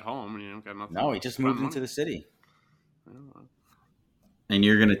it? living at home and you don't got nothing. No, he just moved into the city. And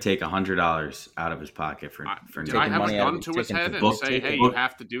you're going to take $100 out of his pocket for Did I have a gun to his head and say, hey, you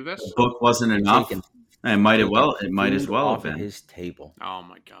have to do this? The book wasn't enough. It might as well have been. His table. Oh,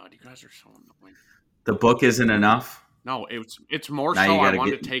 my God. You guys are so annoying. The book isn't enough? No, it's more Now so you I gotta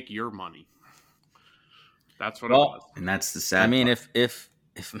wanted to take your money. That's what it was. And that's the sad I mean, part. if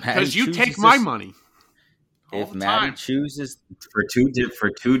Matty Because you take chooses my this- money. If Matty chooses for two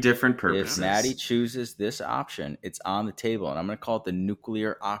different purposes. If Matty chooses this option, it's on the table, and I'm going to call it the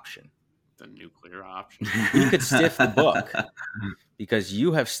nuclear option. The nuclear option. You could stiff the book because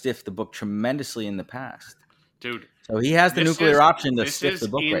you have stiffed the book tremendously in the past. Dude. So he has the nuclear option to stiff the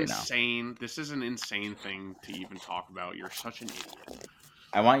book right now. This is an insane thing to even talk about. You're such an idiot.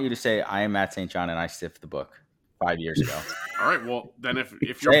 I want you to say, I am Matt St. John and I stiff the book. 5 years ago. All right, well, then if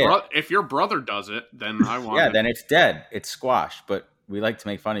Say if your brother does it, then I want it. Then it's dead. It's squashed. But we like to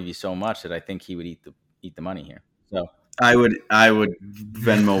make fun of you so much that I think he would eat the money here. So I would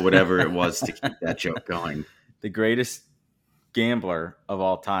Venmo whatever it was to keep that joke going. The greatest gambler of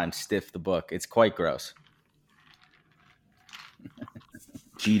all time stiffed the book. It's quite gross.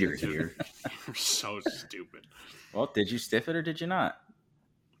 Jeter here. You're so stupid. Well, did you stiff it or did you not?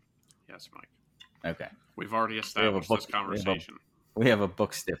 Yes, Mike. Okay. We've already established this conversation. We have a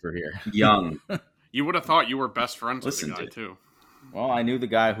book stiffer here. Young. You would have thought you were best friends with the Listen guy, to- too. Well, I knew the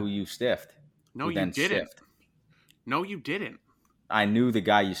guy who you stiffed. No, who you then didn't. stiffed. No, you didn't. I knew the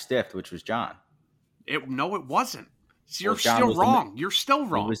guy you stiffed, which was John. No, it wasn't. So you're Well, John still was wrong. You're still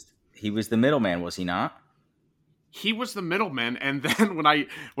wrong. He was the middleman, was he not? He was the middleman, and then when I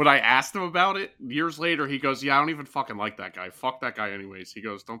asked him about it years later, he goes, "Yeah, I don't even fucking like that guy. Fuck that guy, anyways." He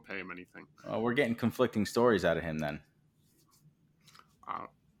goes, "Don't pay him anything." Well, we're getting conflicting stories out of him then. If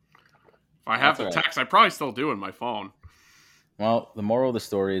I have That's the text, I probably still do in my phone. Well, the moral of the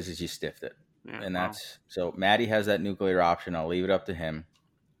story is you stiffed it, Yeah, and so. Maddie has that nuclear option. I'll leave it up to him,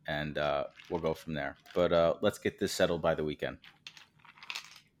 and we'll go from there. But let's get this settled by the weekend.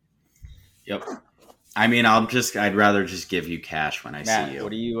 Yep. I mean, I'd rather just give you cash when I see you.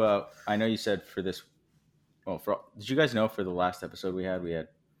 What do you? I know you said for this. Well, did you guys know for the last episode we had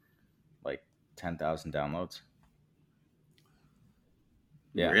like 10,000 downloads?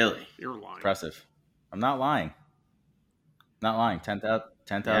 Yeah, Really? You're lying. Impressive. I'm not lying.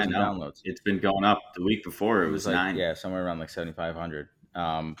 10,000 downloads. It's been going up. The week before it was like 9. Yeah, somewhere around like 7,500.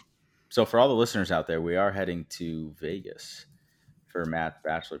 So for all the listeners out there, we are heading to Vegas for Matt's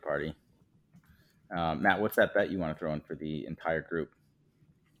bachelor party. Matt, what's that bet you want to throw in for the entire group?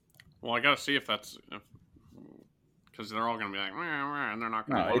 Well, I got to see if that's because they're all going to be like, and they're not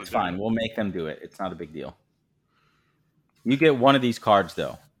going to. No, it's fine. We'll make them do it. It's not a big deal. You get one of these cards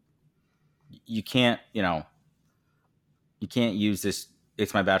though. You can't use this.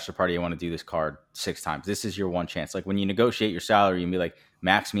 It's my bachelor party. I want to do this card 6 times. This is your one chance. Like when you negotiate your salary, you can be like,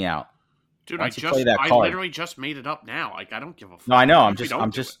 max me out. Dude, I literally just made it up now. Like I don't give a fuck. No, I know. I'm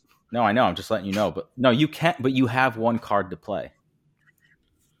just letting you know. But no, you can't. But you have one card to play.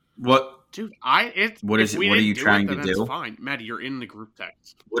 What? Dude, what are you trying to do? It's fine, Maddie. You're in the group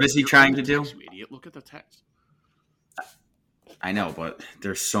text. What is he trying to do? You idiot! Look at the text. I know, but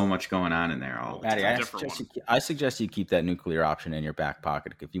there's so much going on in there all the Maddie, time. I suggest you keep that nuclear option in your back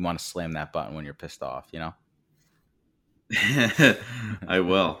pocket if you want to slam that button when you're pissed off. You know. I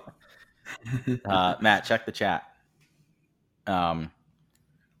will. Matt, check the chat.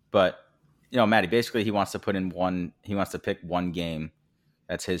 But Matty, basically he wants to put in one. He wants to pick one game.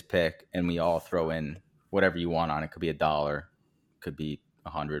 That's his pick, and we all throw in whatever you want on it. Could be $1, could be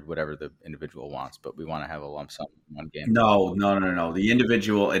 100, whatever the individual wants. But we want to have a lump sum in one game. No. The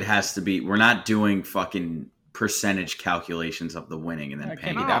individual, it has to be. We're not doing fucking percentage calculations of the winning and then It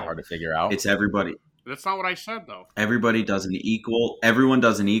paying can't be that hard to figure out. It's everybody. That's not what I said, though. Everybody does an equal. Everyone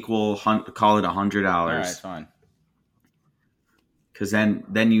does an equal. Call it $100. All right, fine. Because then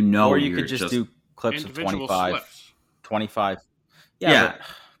or you could just do clips of 25. Slips. 25. Yeah. But,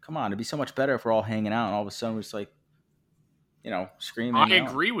 come on, it'd be so much better if we're all hanging out and all of a sudden we're just like, screaming. I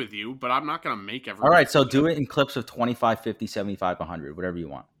agree with you, but I'm not going to make everyone. All right, so do it in clips of 25, 50, 75, 100, whatever you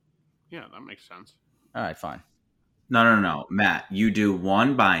want. Yeah, that makes sense. All right, fine. No. Matt, you do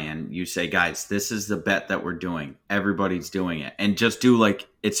one buy-in. You say, guys, this is the bet that we're doing. Everybody's doing it. And just do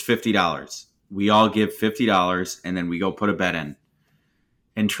it's $50. We all give $50 and then we go put a bet in.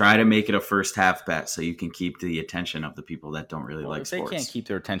 And try to make it a first half bet so you can keep the attention of the people that don't really like if sports. They can't keep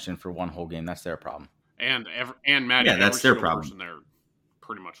their attention for one whole game. That's their problem. And Maddie, that's their problem. Person there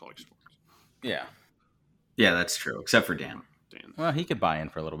pretty much likes sports. Yeah, that's true. Except for Dan. Well, he could buy in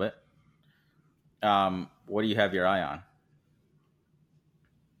for a little bit. What do you have your eye on?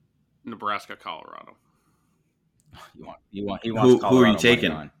 Nebraska, Colorado. He wants who Colorado are you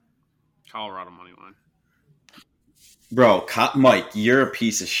taking? Colorado money line. Bro, Mike, you're a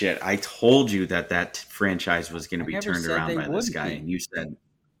piece of shit. I told you that franchise was going to be turned around by this guy, and you said,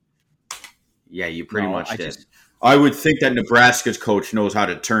 yeah, you pretty much did. I would think that Nebraska's coach knows how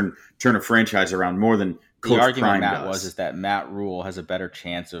to turn a franchise around more than Coach the argument Prime Matt does. is that Matt Rule has a better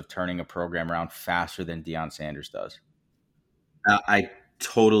chance of turning a program around faster than Deion Sanders does. I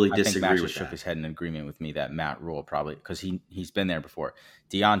totally I disagree think Matt with just that. shook his head in agreement with me that Matt Rule probably because he's been there before.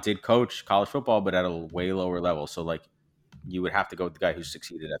 Deion did coach college football, but at a way lower level. So you would have to go with the guy who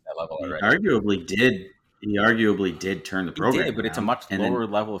succeeded at that level already. He arguably did turn the program around, but it's a much lower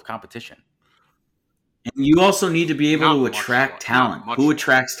level of competition. And you also need to be able to attract talent. Who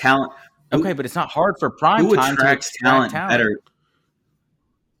attracts talent? Okay, but it's not hard for prime Who time to attracts extract talent better?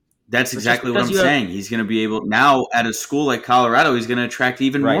 That's But exactly what I'm saying. He's going to be able now at a school like Colorado. He's going to attract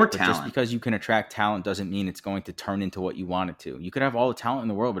even more but talent. just because you can attract talent doesn't mean it's going to turn into what you want it to. You could have all the talent in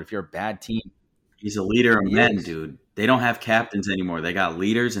the world, but if you're a bad team, he's a leader of men, dude. They don't have captains anymore. They got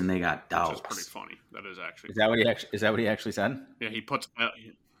leaders and they got dogs. Which is pretty funny. That is actually. Is that what he actually said? Yeah, he puts.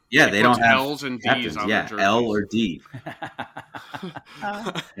 They don't have L's and captains. D's on their jerseys. L or D.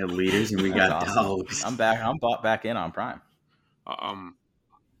 Leaders and we got awesome. dogs. I'm back. I'm bought back in on Prime.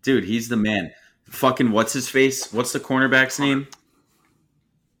 Dude, he's the man. Fucking what's his face? What's the cornerback's name?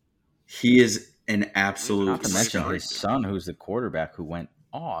 He is an absolute. Not to mention his son, who's the quarterback, who went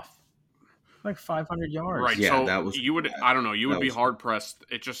off like 500 yards. Right. Yeah, so that was. You would. I don't know. You would be hard pressed.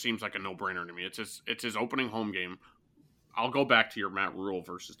 It just seems like a no brainer to me. It's his opening home game. I'll go back to your Matt Rule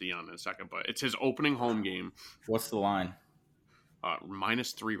versus Dion in a second, but it's his opening home game. What's the line?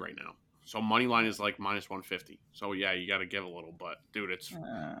 -3 right now. So money line is like -150. So yeah, you got to give a little, but dude, it's.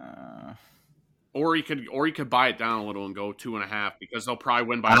 Or he could buy it down a little and go 2.5 because they'll probably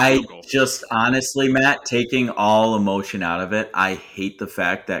win by a field goal. Just honestly, Matt, taking all emotion out of it, I hate the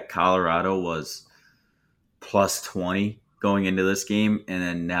fact that Colorado was +20 going into this game, and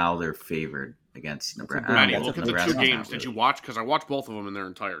then now they're favored against Nebraska. Manny, look at the two games. Did you watch? Because I watched both of them in their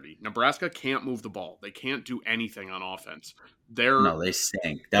entirety. Nebraska can't move the ball. They can't do anything on offense. They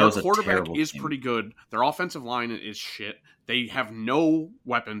stink. Their quarterback is pretty good. Their offensive line is shit. They have no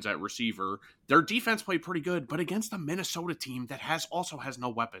weapons at receiver. Their defense played pretty good, but against a Minnesota team that also has no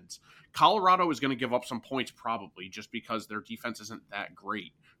weapons. Colorado is going to give up some points probably just because their defense isn't that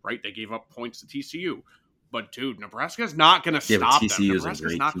great, right? They gave up points to TCU. But dude, Nebraska's not going to stop them.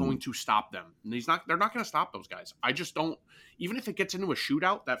 Nebraska's not going to stop them. They're not going to stop those guys. I just don't. Even if it gets into a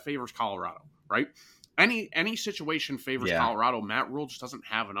shootout, that favors Colorado, right? Any situation favors Colorado. Matt Rule just doesn't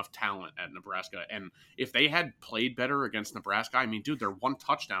have enough talent at Nebraska. And if they had played better against Nebraska, I mean, dude, their one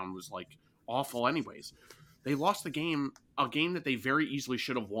touchdown was like awful anyways. They lost the game, a game that they very easily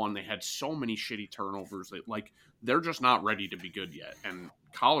should have won. They had so many shitty turnovers. They're just not ready to be good yet. And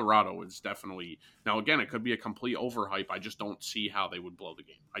Colorado is definitely now. Again, it could be a complete overhype. I just don't see how they would blow the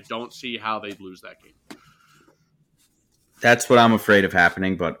game. I don't see how they'd lose that game. That's what I'm afraid of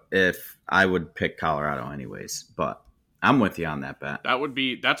happening. But if I would pick Colorado anyways, but I'm with you on that bet.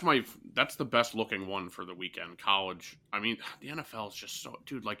 That's the best looking one for the weekend. College. I mean, the NFL is just so,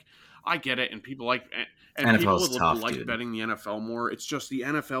 dude. Like, I get it, and people like, and people would like betting the NFL more. It's just the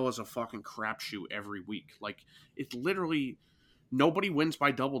NFL is a fucking crapshoot every week. Like, it's literally nobody wins by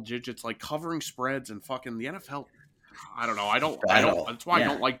double digits. Like covering spreads and fucking the NFL. I don't know. I don't. That's why I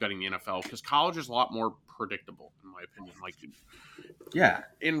don't like betting the NFL because college is a lot more predictable, in my opinion. Like,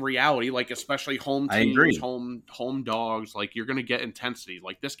 in reality, like especially home teams, home dogs, like you're gonna get intensity.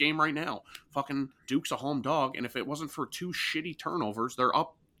 Like this game right now, fucking Duke's a home dog, and if it wasn't for 2 shitty turnovers, they're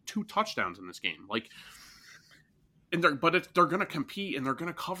up 2 touchdowns in this game. Like, and they're gonna compete and they're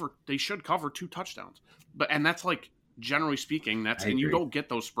gonna cover. They should cover 2 touchdowns, and that's like. Generally speaking, you don't get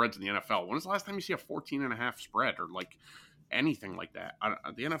those spreads in the NFL. When was the last time you see a 14.5 spread or like anything like that?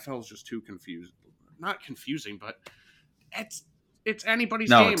 The NFL is just too confused. Not confusing, but it's anybody's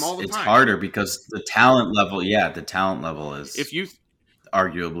game all the time. It's harder because the talent level. Yeah, the talent level is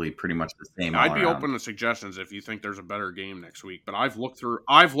arguably pretty much the same. I'd be open to suggestions if you think there's a better game next week. But I've looked through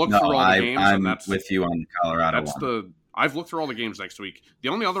all the games. I'm with you on the Colorado one. I've looked through all the games next week. The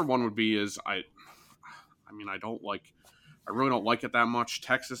only other one would be I really don't like it that much.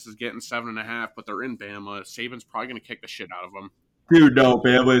 Texas is getting 7.5, but they're in Bama. Saban's probably going to kick the shit out of them. Dude, no,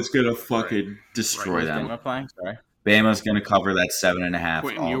 Bama is going to fucking destroy them. Bama playing? Sorry. Bama's going to cover that 7.5.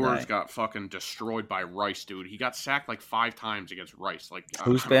 Quentin Ewers got fucking destroyed by Rice, dude. He got sacked like 5 times against Rice. Like,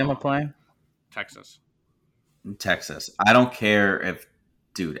 who's Bama playing? Texas. I don't care if,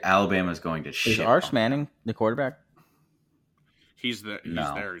 dude, Alabama's going to shit. Is Arch Manning the quarterback? He's there. He's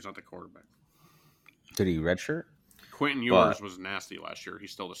not the quarterback. Did he redshirt? Quentin Ewers was nasty last year.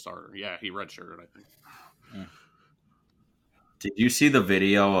 He's still the starter. Yeah, he redshirted, I think. Yeah. Did you see the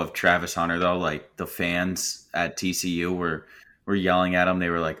video of Travis Hunter, though? Like, the fans at TCU were yelling at him. They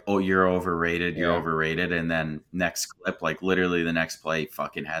were like, oh, you're overrated. You're overrated. And then next clip, like, literally the next play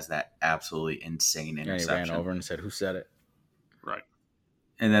fucking has that absolutely insane interception. He ran over and said, who said it? Right.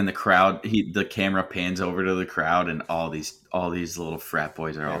 And then the crowd, the camera pans over to the crowd, and all these little frat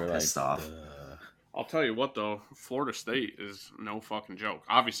boys are all pissed off. I'll tell you what, though, Florida State is no fucking joke.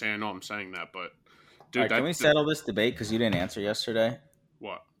 Obviously, I know I'm saying that, but dude, can we settle this debate because you didn't answer yesterday?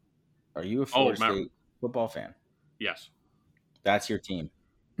 What? Are you a Florida State football fan? Yes. That's your team.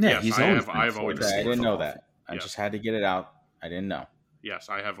 Yeah, yes, I've always. I didn't know that. I just had to get it out. I didn't know. Yes,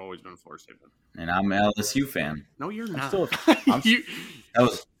 I have always been a Florida State fan. And I'm an LSU fan. No, you're not. still- you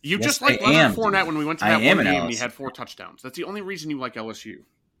Yes, just like Leonard Fournette when we went to that one game and he LSU had 4 touchdowns. That's the only reason you like LSU.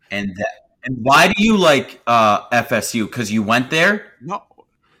 And why do you like FSU? Because you went there?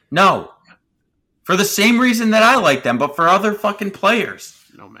 No. For the same reason that I like them, but for other fucking players.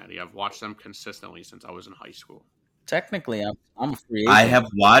 No, Maddie, I've watched them consistently since I was in high school. Technically, I'm a free agent. I have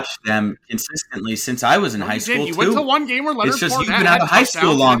watched them consistently since I was in high school, You too. went to one game where Leonard It's just Fournette you've been out of high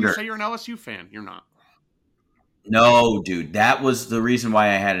school longer. You say you're an LSU fan. You're not. No, dude. That was the reason why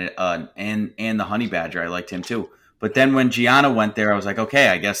I had it. And the Honey Badger, I liked him, too. But then when Gianna went there, I was like, okay,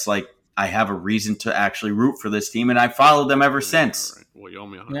 I guess like I have a reason to actually root for this team, and I followed them ever since. Right. Well, you owe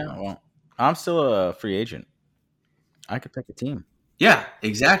me $100. Yeah, well, I'm still a free agent. I could pick a team. Yeah,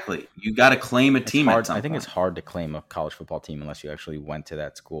 exactly. You got to claim a team Hard, at some I think point. it's hard to claim a college football team unless you actually went to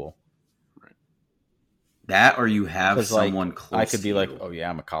that school. Right. That or you have 'Cause, someone like, close I could be to like, you. oh yeah,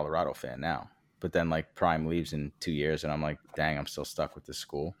 I'm a Colorado fan now. But then like Prime leaves in 2 years, and I'm like, dang, I'm still stuck with this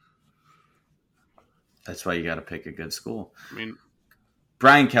school. That's why you got to pick a good school. I mean,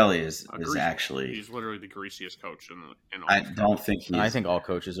 Brian Kelly is Agreed. actually. he's literally the greasiest coach in all. I don't think he's. I think all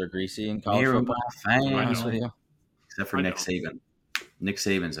coaches are greasy in college You're football. my To be fan. honest with you. Except for I Nick know. Saban. Nick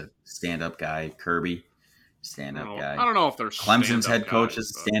Saban's a stand-up guy. Kirby, stand-up guy. I don't know if there's Clemson's head coach guys,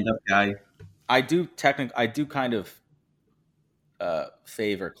 is a but- stand-up guy. I do kind of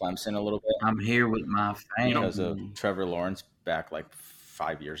favor Clemson a little bit I'm here with my fans. because of Trevor Lawrence back like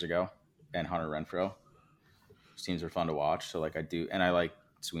 5 years ago and Hunter Renfrow. Those teams are fun to watch. So like I do, and I like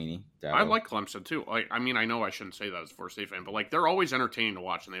Sweeney. Dabo. I like Clemson too. Like, I mean, I know I shouldn't say that as a Florida State fan, but like they're always entertaining to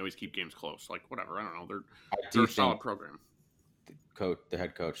watch and they always keep games close. Like whatever, I don't know. I They're do a solid think program. the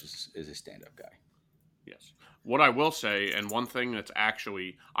head coach is a stand-up guy. Yes. What I will say, and one thing that's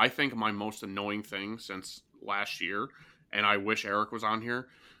actually, I think my most annoying thing since last year, and I wish Eric was on here,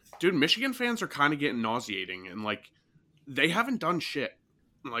 dude, Michigan fans are kind of getting nauseating, and like, they haven't done shit.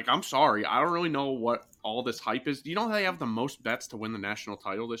 Like, I'm sorry, I don't really know what all this hype is. You know they have the most bets to win the national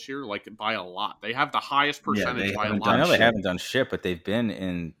title this year? Like, by a lot. They have the highest percentage they by a haven't lot. I done know they shit. haven't done shit, but they've been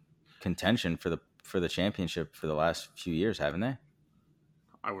in contention for the championship for the last few years, haven't they?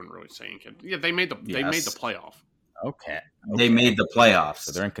 I wouldn't really say yeah, they made the playoff, Okay. They made the playoffs.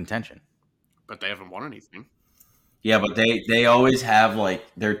 So they're in contention. but they haven't won anything. Yeah, but they always have like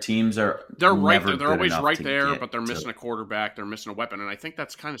their teams are They're right never there. They're good always enough right to there, get but they're to- missing a quarterback. They're missing a weapon, and I think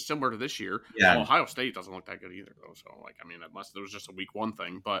that's kind of similar to this year. Yeah. Well, Ohio State doesn't look that good either, though. So, like, I mean, unless there was just a week one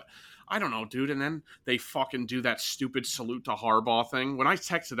thing, but I don't know, dude. And then they fucking do that stupid salute to Harbaugh thing. When I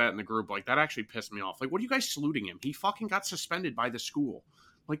texted that in the group, like, that actually pissed me off. Like, what are you guys saluting him? He fucking got suspended by the school.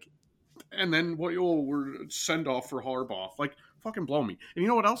 Like, and then what? Oh, we're send off for Harbaugh. Like, fucking blow me. And you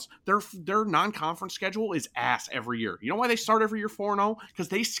know what else? Their non-conference schedule is ass every year. You know why they start every year 4-0? Because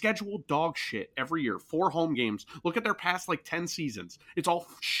they schedule dog shit every year. 4 home games. Look at their past like 10 seasons. It's all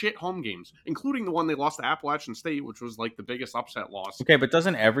shit home games, including the one they lost to Appalachian State, which was like the biggest upset loss. Okay, but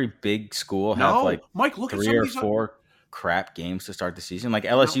doesn't every big school have No, like Mike, look at 3 some of or these 4 crap games to start the season? Like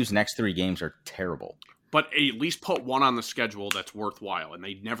LSU's next 3 games are terrible. But at least put one on the schedule that's worthwhile, and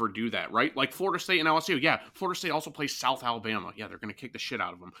they never do that, right? Like Florida State and LSU. Yeah, Florida State also plays South Alabama. Yeah, they're going to kick the shit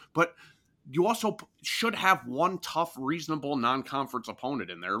out of them. But you also should have one tough, reasonable non-conference opponent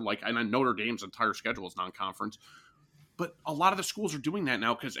in there. Like, and Notre Dame's entire schedule is non-conference. But a lot of the schools are doing that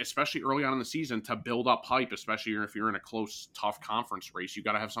now because, especially early on in the season, to build up hype, especially if you're in a close, tough conference race, you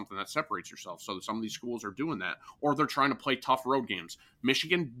got to have something that separates yourself. So some of these schools are doing that, or they're trying to play tough road games.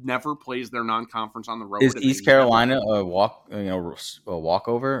 Michigan never plays their non-conference on the road. Is and East they never- Carolina a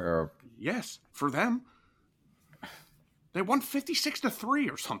walkover or Yes, for them. They won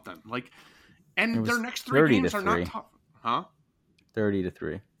 56-3 or something. Like, It and was their next 3 games are 30-3. not tough. Huh?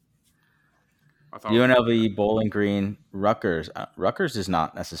 30-3? I thought UNLV, Bowling Green, Rutgers. Rutgers is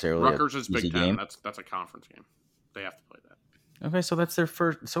not necessarily Rutgers a is easy Big Ten. game. That's a conference game. They have to play that. Okay, so that's their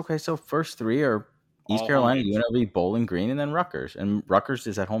first. It's okay. So first 3 are East All Carolina, home games. UNLV, Bowling Green, and then Rutgers. And Rutgers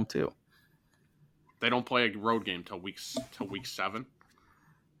is at home too. They don't play a road game till week 7.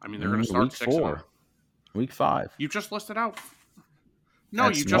 I mean, they're going to start week 6 4, week 5. You just listed out. No,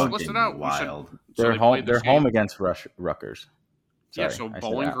 That's you just fucking listed out. You said- wild. so They're they home. played this They're home game. against Rutgers. Yeah, Sorry, so I said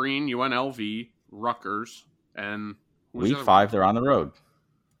Bowling that. Green, UNLV, Rutgers, and who's the Week other 5, they're on the road.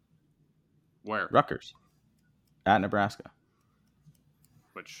 one? Where? Rutgers at Nebraska.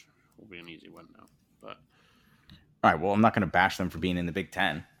 Which will be an easy win now. But All right. Well, I'm not going to bash them for being in the Big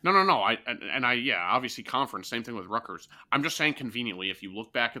Ten. No. Yeah, obviously conference, same thing with Rutgers. I'm just saying conveniently, if you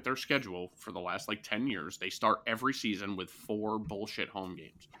look back at their schedule for the last like 10 years, they start every season with 4 bullshit home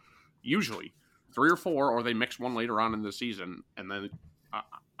games. Usually 3 or 4, or they mix one later on in the season, and then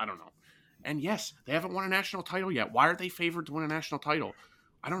I don't know. And yes, they haven't won a national title yet. Why are they favored to win a national title?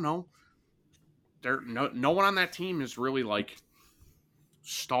 I don't know. No one on that team is really like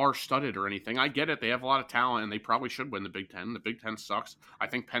star-studded or anything. I get it. They have a lot of talent, and they probably should win the Big Ten. The Big Ten sucks. I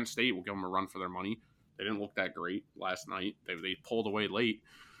think Penn State will give them a run for their money. They didn't look that great last night. They pulled away late.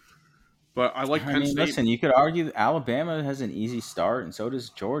 But I like Penn State. Listen, you could argue Alabama has an easy start, and so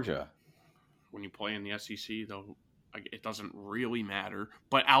does Georgia. When you play in the SEC, though, it doesn't really matter.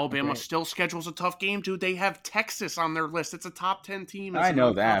 But Alabama still schedules a tough game, dude. They have Texas on their list. It's a top 10 team. I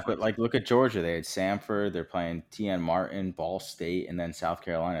know that, but like, look at Georgia. They had Samford. They're playing TN Martin, Ball State, and then South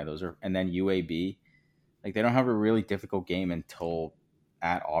Carolina. And then UAB. Like, they don't have a really difficult game until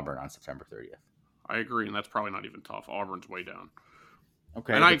at Auburn on September 30th. I agree, and that's probably not even tough. Auburn's way down.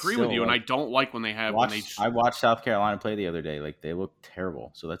 Okay, and I agree with you, and I don't like when they have. I watched South Carolina play the other day. Like, they look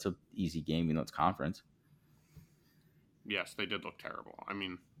terrible. So that's an easy game, even though it's conference. Yes, they did look terrible. I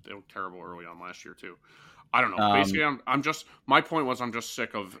mean, they looked terrible early on last year too. I don't know. Basically, I'm just. My point was, I'm just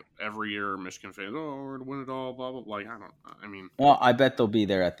sick of every year Michigan fans. Oh, we're gonna win it all. Blah blah. Like, I mean. Well, I bet they'll be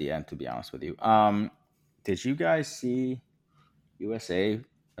there at the end. To be honest with you, did you guys see USA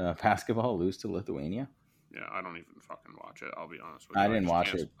basketball lose to Lithuania? Yeah, I don't even fucking watch it. I'll be honest with you. I didn't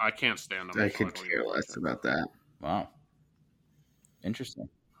watch it. I can't stand them. I could care less about that. Wow, interesting.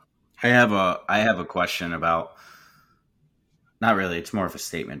 I have a question about. Not really. It's more of a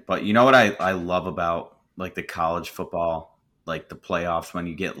statement. But you know what I love about like the college football, like the playoffs, when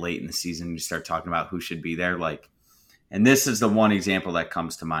you get late in the season, you start talking about who should be there. Like, and this is the one example that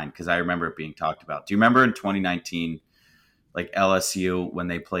comes to mind because I remember it being talked about. Do you remember in 2019, like LSU when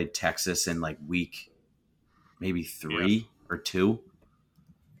they played Texas in like week maybe 3 or 2?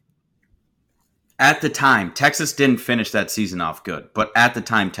 At the time, Texas didn't finish that season off good. But at the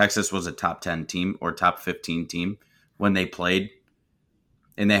time, Texas was a top 10 team or top 15 team when they played,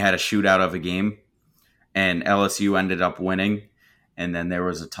 and they had a shootout of a game, and LSU ended up winning. And then there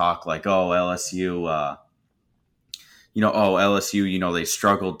was a talk like, LSU, LSU, they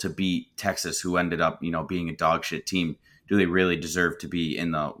struggled to beat Texas, who ended up, being a dog shit team. Do they really deserve to be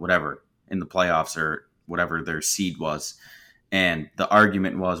in the playoffs or whatever their seed was? And the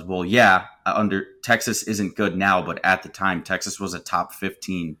argument was, well, yeah, under Texas isn't good now, but at the time, Texas was a top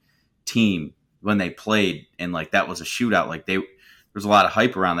 15 team when they played, and like that was a shootout. Like there's a lot of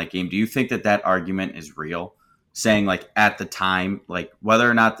hype around that game. Do you think that argument is real? Saying like at the time, like whether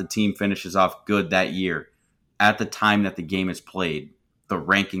or not the team finishes off good that year, at the time that the game is played, the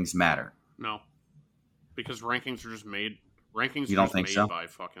rankings matter. No, because rankings are just made. Rankings you are don't just think made so? by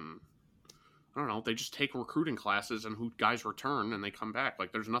fucking. I don't know. They just take recruiting classes and who guys return and they come back.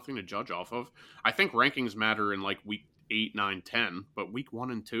 Like there's nothing to judge off of. I think rankings matter in like week 8, 9, 10, but week 1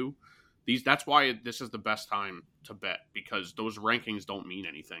 and 2. That's why this is the best time to bet, because those rankings don't mean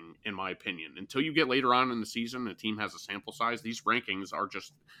anything, in my opinion. Until you get later on in the season, the team has a sample size. These rankings are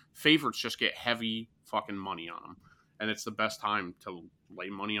just favorites, just get heavy fucking money on them. And it's the best time to lay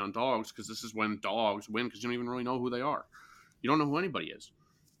money on dogs, because this is when dogs win, because you don't even really know who they are. You don't know who anybody is.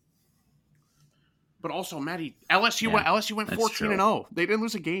 But also, Matty, LSU went 14-0. They didn't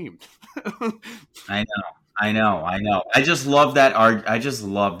lose a game. I know. I just love that I just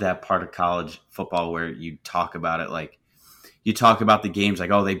love that part of college football where you talk about it, like you talk about the games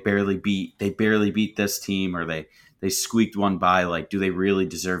like, oh, they barely beat this team, or they squeaked one by. Like, do they really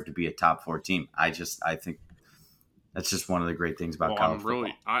deserve to be a top 4 team? I think that's just one of the great things about college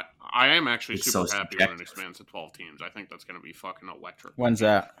football. I am actually It's super so happy when it expands to 12 teams. I think that's going to be fucking electric. When's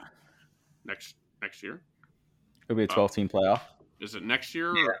that? Next year? It'll be a 12-team playoff. Is it next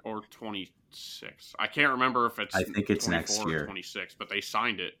year or 26? I can't remember if it's. I think it's next year. Or 26, but they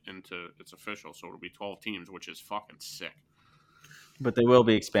signed it into it's official, so it'll be 12 teams, which is fucking sick. But they will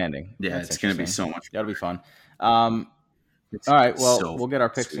be expanding. Yeah, it's going to be so much. That'll be fun. All right, well, we'll get our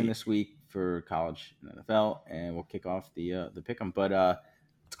picks in this week for college and NFL, and we'll kick off the pick'em. But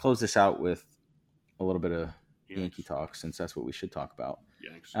let's close this out with a little bit of Yankee talk, since that's what we should talk about.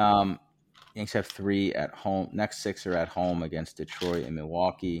 Yanks. Yanks have 3 at home. Next 6 are at home against Detroit and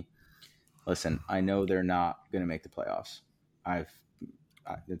Milwaukee. Listen, I know they're not going to make the playoffs. I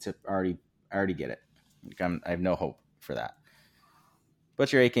already get it. I have no hope for that.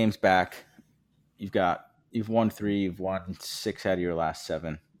 But your 8 games back. You've won 3. You've won 6 out of your last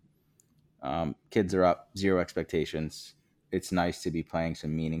 7. Kids are up. 0 expectations. It's nice to be playing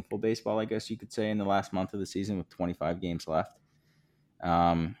some meaningful baseball, I guess you could say, in the last month of the season with 25 games left.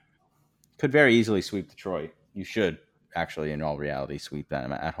 Could very easily sweep Detroit. You should actually, in all reality, sweep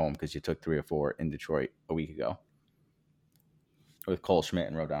them at home, because you took 3 or 4 in Detroit a week ago with Cole Schmidt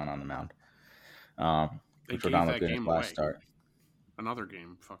and Rodon on the mound. Which Rodon looked good in his last start. Another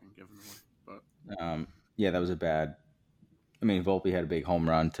game fucking given away. But Yeah, that was a bad. I mean, Volpe had a big home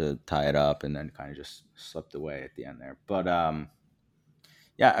run to tie it up, and then kind of just slipped away at the end there. But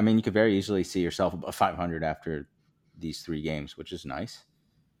yeah, I mean, you could very easily see yourself above 500 after these 3 games, which is nice.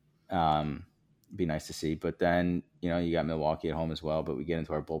 Be nice to see. But then, you got Milwaukee at home as well. But we get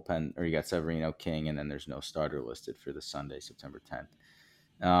into our bullpen, or you got Severino, King, and then there's no starter listed for the Sunday, September 10th.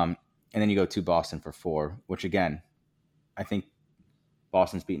 And then you go to Boston for 4, which again, I think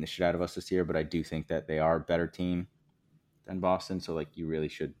Boston's beating the shit out of us this year, but I do think that they are a better team than Boston. So, like, you really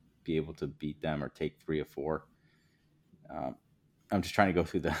should be able to beat them or take 3 of 4. I'm just trying to go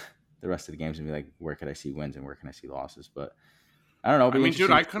through the rest of the games and be like, where could I see wins and where can I see losses? But I don't know. I mean,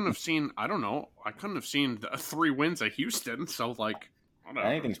 dude, I couldn't have seen. I don't know. I couldn't have seen the 3 wins at Houston. So, like, whatever.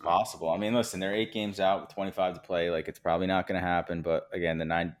 Anything's possible. I mean, listen, they're 8 games out with 25 to play. Like, it's probably not going to happen. But again, the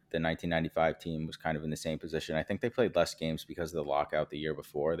 1995 team was kind of in the same position. I think they played less games because of the lockout the year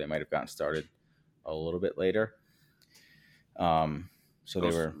before. They might have gotten started a little bit later.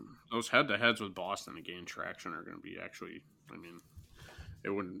 So those head-to-heads with Boston to gain traction are going to be actually. I mean, it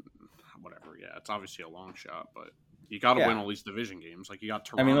wouldn't. Whatever. Yeah, it's obviously a long shot, but you got to win all these division games. Like, you got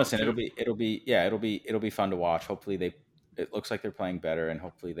Toronto. I mean, listen, too. it'll be fun to watch. Hopefully it looks like they're playing better, and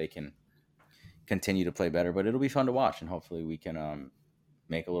hopefully they can continue to play better. But it'll be fun to watch, and hopefully we can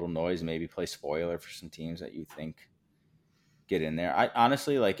make a little noise, and maybe play spoiler for some teams that you think get in there. I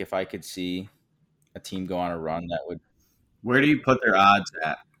honestly, like, if I could see a team go on a run, that would. Where do you put their odds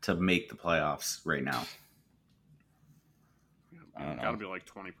at to make the playoffs right now? I don't know. Got to be like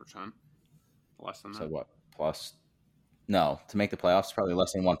 20%, less than that. So what? Plus, no, to make the playoffs, probably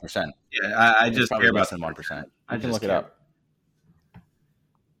less than 1%. Yeah, I just care about less than 1%. I can look it up.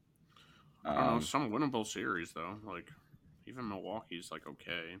 I don't know, some winnable series though. Like, even Milwaukee's like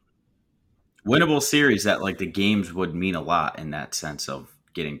okay. Winnable series that, like, the games would mean a lot in that sense of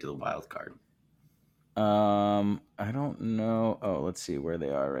getting to the wild card. I don't know. Oh, let's see where they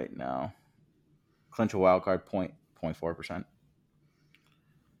are right now. Clinch a wild card 0.4%.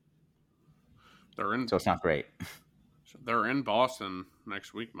 They're in. So it's not great. They're in Boston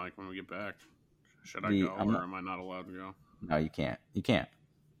next week, Mike. When we get back, should I go or am I not allowed to go? No, you can't. You can't.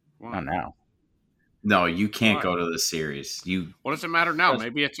 Why? Not now. No, you can't go to the series. What does it matter now?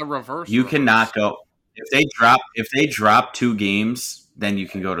 Maybe it's a reverse. You cannot go if they drop 2 games, then you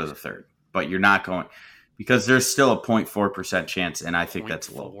can go to the third. But you're not going because there's still a 0.4% chance, and I think that's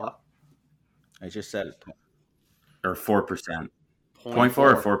a little low. I just said it. Or 4%. 0.4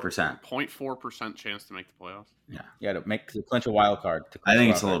 or 4%. 0.4% chance to make the playoffs. Yeah, to clinch a wild card. I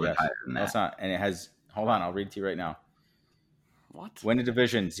think it's a little bit higher than that. No, it's not, and it has. Hold on, I'll read it to you right now. What? Win a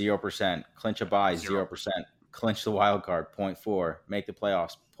division 0%. Clinch a bye 0%. Clinch the wild card 0.4. Make the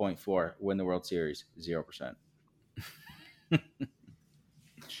playoffs 0.4. Win the World Series 0%.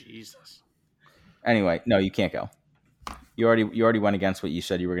 Jesus. Anyway, no, you can't go. You already went against what you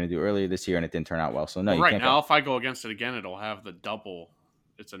said you were going to do earlier this year, and it didn't turn out well. So no, you right can't now, go. if I go against it again, it'll have the double.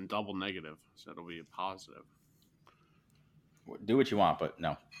 It's a double negative, so it'll be a positive. Do what you want, but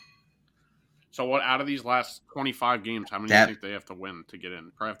no. So what? Out of these last 25 games, how many do you think they have to win to get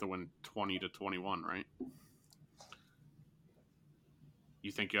in? Probably have to win 20 to 21, right?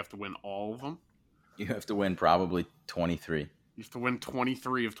 You think you have to win all of them? You have to win probably 23. You have to win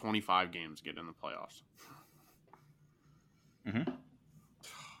 23 of 25 games to get in the playoffs. Mm-hmm.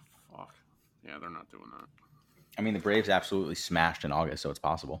 Fuck. Yeah, they're not doing that. I mean, the Braves absolutely smashed in August, so it's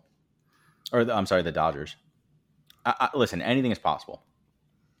possible. Or, I'm sorry, the Dodgers. Listen, anything is possible.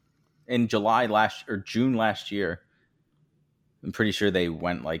 In June last year, I'm pretty sure they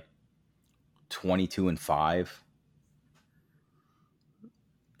went like 22-5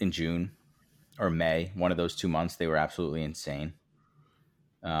 in June or May. One of those 2 months, they were absolutely insane.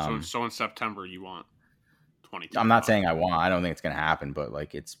 So in September, you want 22. I'm not saying I want. I don't think it's going to happen, but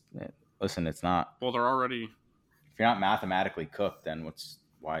like listen, it's not. Well, they're already. If you're not mathematically cooked, then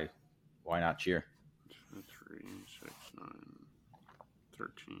why not cheer? 3, 6, 9,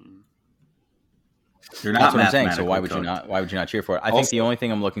 13. You're not. That's what I'm saying. So why would you not cheer for it? I think the only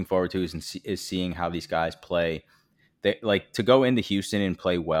thing I'm looking forward to is seeing how these guys play. They like to go into Houston and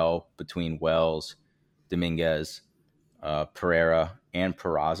play well between Wells, Dominguez, Pereira, and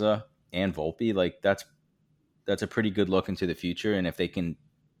Peraza and Volpe. Like that's a pretty good look into the future. And if they can,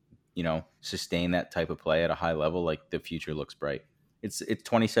 sustain that type of play at a high level, like the future looks bright. It's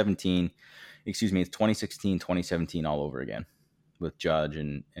 2017. Excuse me. It's 2016, 2017 all over again with Judge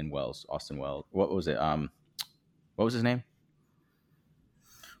and Wells, Austin Wells. What was it? What was his name?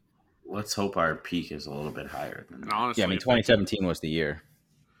 Let's hope our peak is a little bit higher than that. Honestly, Yeah, I mean, 2017 was the year.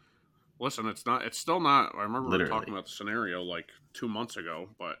 Listen, it's not. It's still not. I remember we were Literally. talking about the scenario like 2 months ago,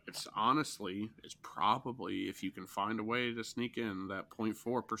 but it's probably if you can find a way to sneak in that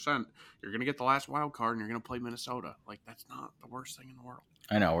 0.4%, you're gonna get the last wild card and you're gonna play Minnesota. Like that's not the worst thing in the world.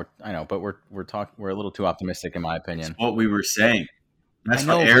 I know, but we're a little too optimistic in my opinion. That's what we were saying. That's I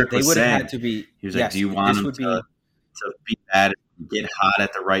know, what Eric they was would have saying. had to be. He was like, "Do you want them to be bad, and get hot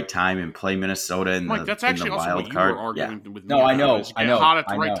at the right time, and play Minnesota in Mike, the that's in actually the also wild what you card?" were arguing with me. No, I know, Get I know, hot at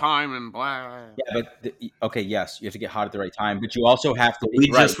the I right know. time and blah. Yeah, but okay, yes, you have to get hot at the right time, but you also have to. We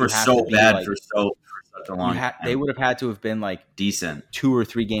be, right, just were you have so to be, bad like, for such a long time. They would have had to have been like Decent. 2 or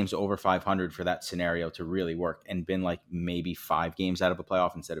 3 games over 500 for that scenario to really work, and been like maybe 5 games out of a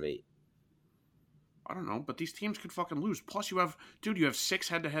playoff instead of 8. I don't know, but these teams could fucking lose. Plus, you have 6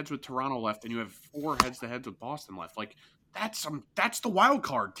 head-to-heads with Toronto left, and you have 4 heads-to-heads with Boston left. Like that's the wild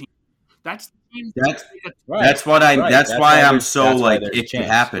card team. That's the team. That's why I'm so like it could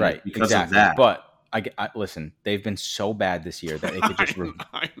happen, right? Because exactly. of that. But I listen. They've been so bad this year that they could just.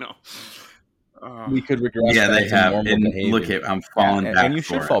 I know. We could regress. Yeah, back they to have. normal And behavior. look at I'm falling back, and you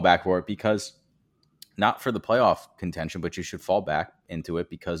should fall back for it because not for the playoff contention, but you should fall back into it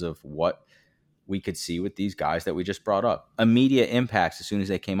because of what we could see with these guys that we just brought up. Immediate impacts as soon as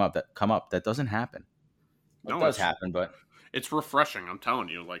they come up. That doesn't happen. It does happen, but it's refreshing. I'm telling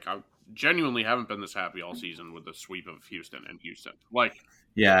you, like I genuinely haven't been this happy all season with the sweep of Houston. Like,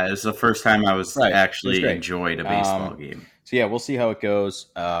 yeah, it's the first time I was actually enjoyed a baseball game. So yeah, we'll see how it goes.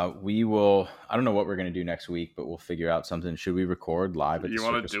 We will. I don't know what we're gonna do next week, but we'll figure out something. Should we record live at the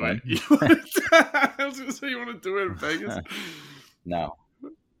Circus Swing? I was gonna say you want to do it in Vegas. No.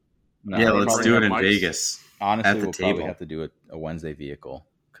 Yeah, let's do it in Vegas. Honestly, we'll probably have to do a Wednesday vehicle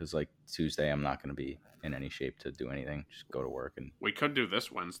because like Tuesday, I'm not going to be in any shape to do anything. Just go to work and. We could do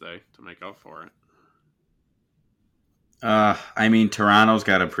this Wednesday to make up for it. I mean, Toronto's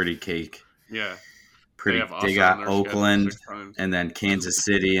got a pretty cake. Yeah. They got Oakland, and then Kansas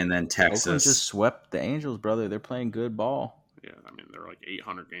City, and then Texas. Oakland just swept the Angels, brother. They're playing good ball. Yeah, I mean they're like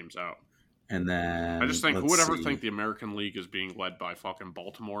 800 games out. And then I just think who would ever think the American League is being led by fucking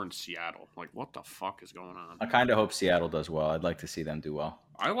Baltimore and Seattle? Like, what the fuck is going on? I kind of hope Seattle does well. I'd like to see them do well.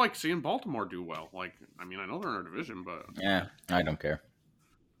 I like seeing Baltimore do well. Like, I mean, I know they're in our division, but yeah, I don't care.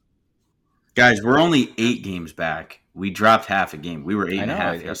 Guys, we're only 8 games back. We dropped half a game. We were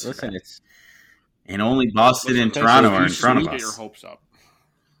 8.5 yesterday. Listen, and only Boston and Toronto are in front of us. Get your hopes up.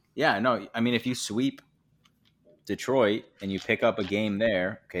 Yeah, no. I mean, if you sweep Detroit and you pick up a game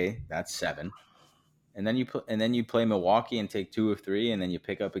there, okay, that's 7. And then you play Milwaukee and take 2 of 3, and then you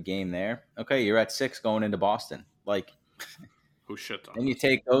pick up a game there. Okay, you're at 6 going into Boston. Like, who shit on? And you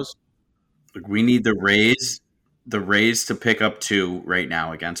take those. Look, we need the Rays to pick up 2 right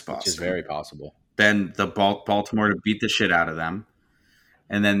now against Boston, which is very possible. Then the Baltimore to beat the shit out of them,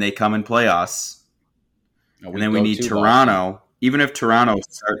 and then they come and play us. And then we need Toronto. Boston. Even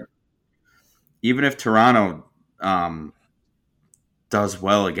if Toronto does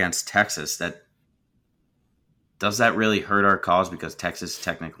well against Texas, does that really hurt our cause because Texas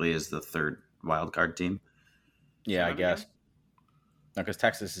technically is the 3rd wild card team? Yeah, I guess. No, because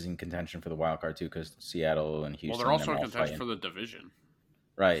Texas is in contention for the wild card too, because Seattle and Houston. Well, they're also in contention for the division.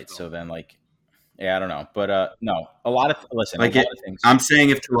 Right. So then, like, yeah, I don't know, but no, a lot of things. I'm saying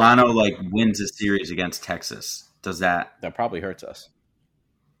if Toronto wins a series against Texas, does that probably hurts us?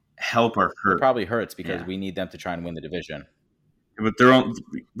 Help or hurt? It probably hurts because we need them to try and win the division. But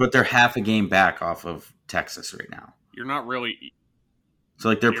they're half a game back off of Texas right now. You're not really.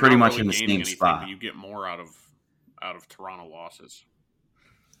 So they're pretty much in the same spot. But you get more out of Toronto losses.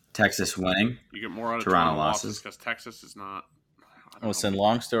 Texas winning. You get more out of Toronto losses because Texas is not. Listen,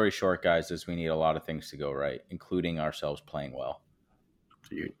 long story short, guys, is we need a lot of things to go right, including ourselves playing well.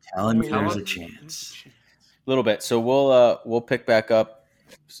 So you're telling me there's a chance. A little bit. So we'll pick back up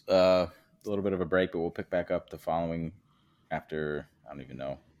a little bit of a break, but we'll pick back up the following after, I don't even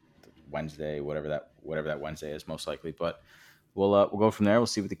know, Wednesday, whatever that Wednesday is, most likely. But we'll go from there. We'll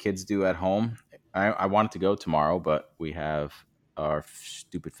see what the kids do at home. I wanted to go tomorrow, but we have our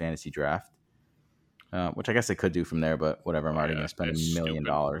stupid fantasy draft. Which I guess I could do from there, but whatever. I'm already going to spend $1 million.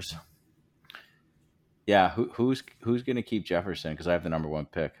 Yeah, who's going to keep Jefferson? Because I have the number 1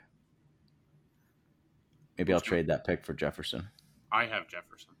 pick. Maybe I'll trade that pick for Jefferson. I have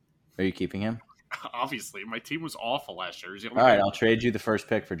Jefferson. Are you keeping him? Obviously, my team was awful last year. All right, I'll trade you the first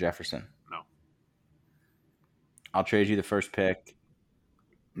pick for Jefferson. No, I'll trade you the first pick.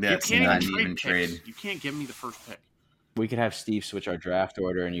 That's not even trade. You can't give me the first pick. We could have Steve switch our draft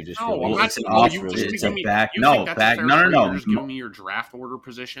order, and you just it's an offer. It's a back. No, back. No. You're just giving me your draft order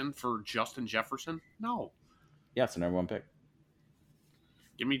position for Justin Jefferson? No. Yeah, it's the number 1 pick.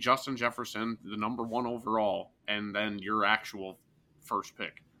 Give me Justin Jefferson, the number 1 overall, and then your actual first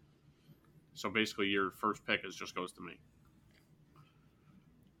pick. So basically, your first pick just goes to me.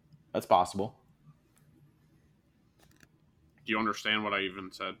 That's possible. Do you understand what I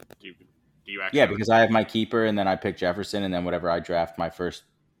even said? Do you actually? Yeah, because I have my keeper, and then I pick Jefferson, and then whatever I draft my first.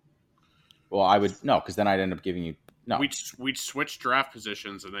 Well, I would no, because then I'd end up giving you no. We'd switch draft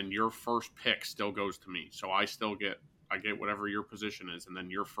positions, and then your first pick still goes to me. So I get whatever your position is, and then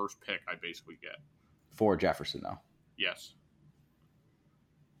your first pick I basically get For Jefferson, though. Yes.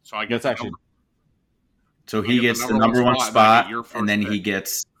 So I get That's actually. So he gets the number 1 spot, and then he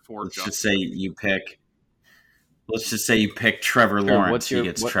gets. Let's Justin. just say you pick. Let's just say you pick Trevor Lawrence. He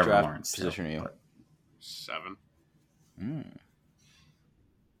gets Trevor Lawrence. Position are you? 7.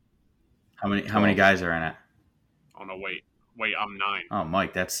 How many guys are in it? Oh no, wait, I'm 9. Oh,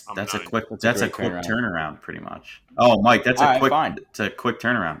 Mike, that's a 9. quick turnaround, pretty much. Oh, Mike, that's a quick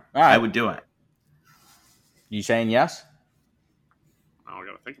turnaround. All right. I would do it. You saying yes? I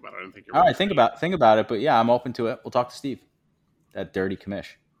gotta think about it. I didn't think you were. All right, think about it. But yeah, I'm open to it. We'll talk to Steve. That dirty commish.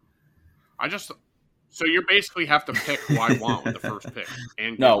 So you basically have to pick who I want with the first pick.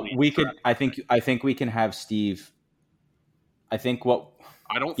 And no, we could. I think we can have Steve. I think what.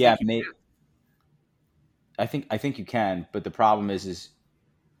 I don't. Yeah, think you can. I think you can, but the problem is.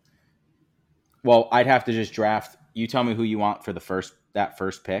 Well, I'd have to just draft. You tell me who you want for that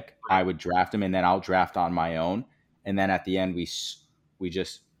first pick. Right. I would draft him, and then I'll draft on my own, and then at the end you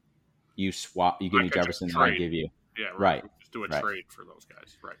swap. You give me Jefferson, and I give you. Yeah, right. Just do a trade for those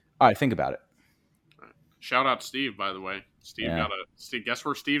guys. Right. All right, think about it. Right. Shout out Steve, by the way. Steve, guess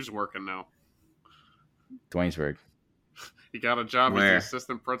where Steve's working now? Dwaynesburg. He got a job as the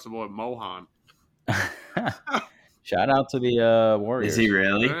assistant principal at Mohan. Shout out to the Warriors. Is he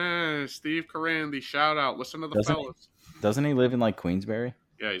really? Steve Carandi, shout out. Listen to the fellas. Doesn't he live in like Queensbury?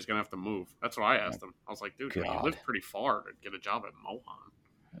 Yeah, he's going to have to move. That's what I asked him. I was like, dude, you live pretty far to get a job at Mohan.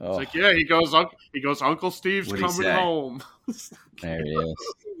 He's like, yeah, he goes, Uncle Steve's coming home. There he is.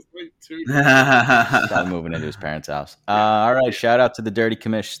 Probably moving into his parents' house. All right, shout out to the Dirty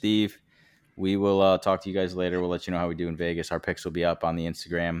Commish, Steve. We will talk to you guys later. We'll let you know how we do in Vegas. Our picks will be up on the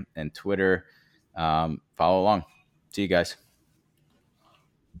Instagram and Twitter. Follow along. See you guys.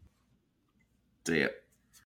 See ya.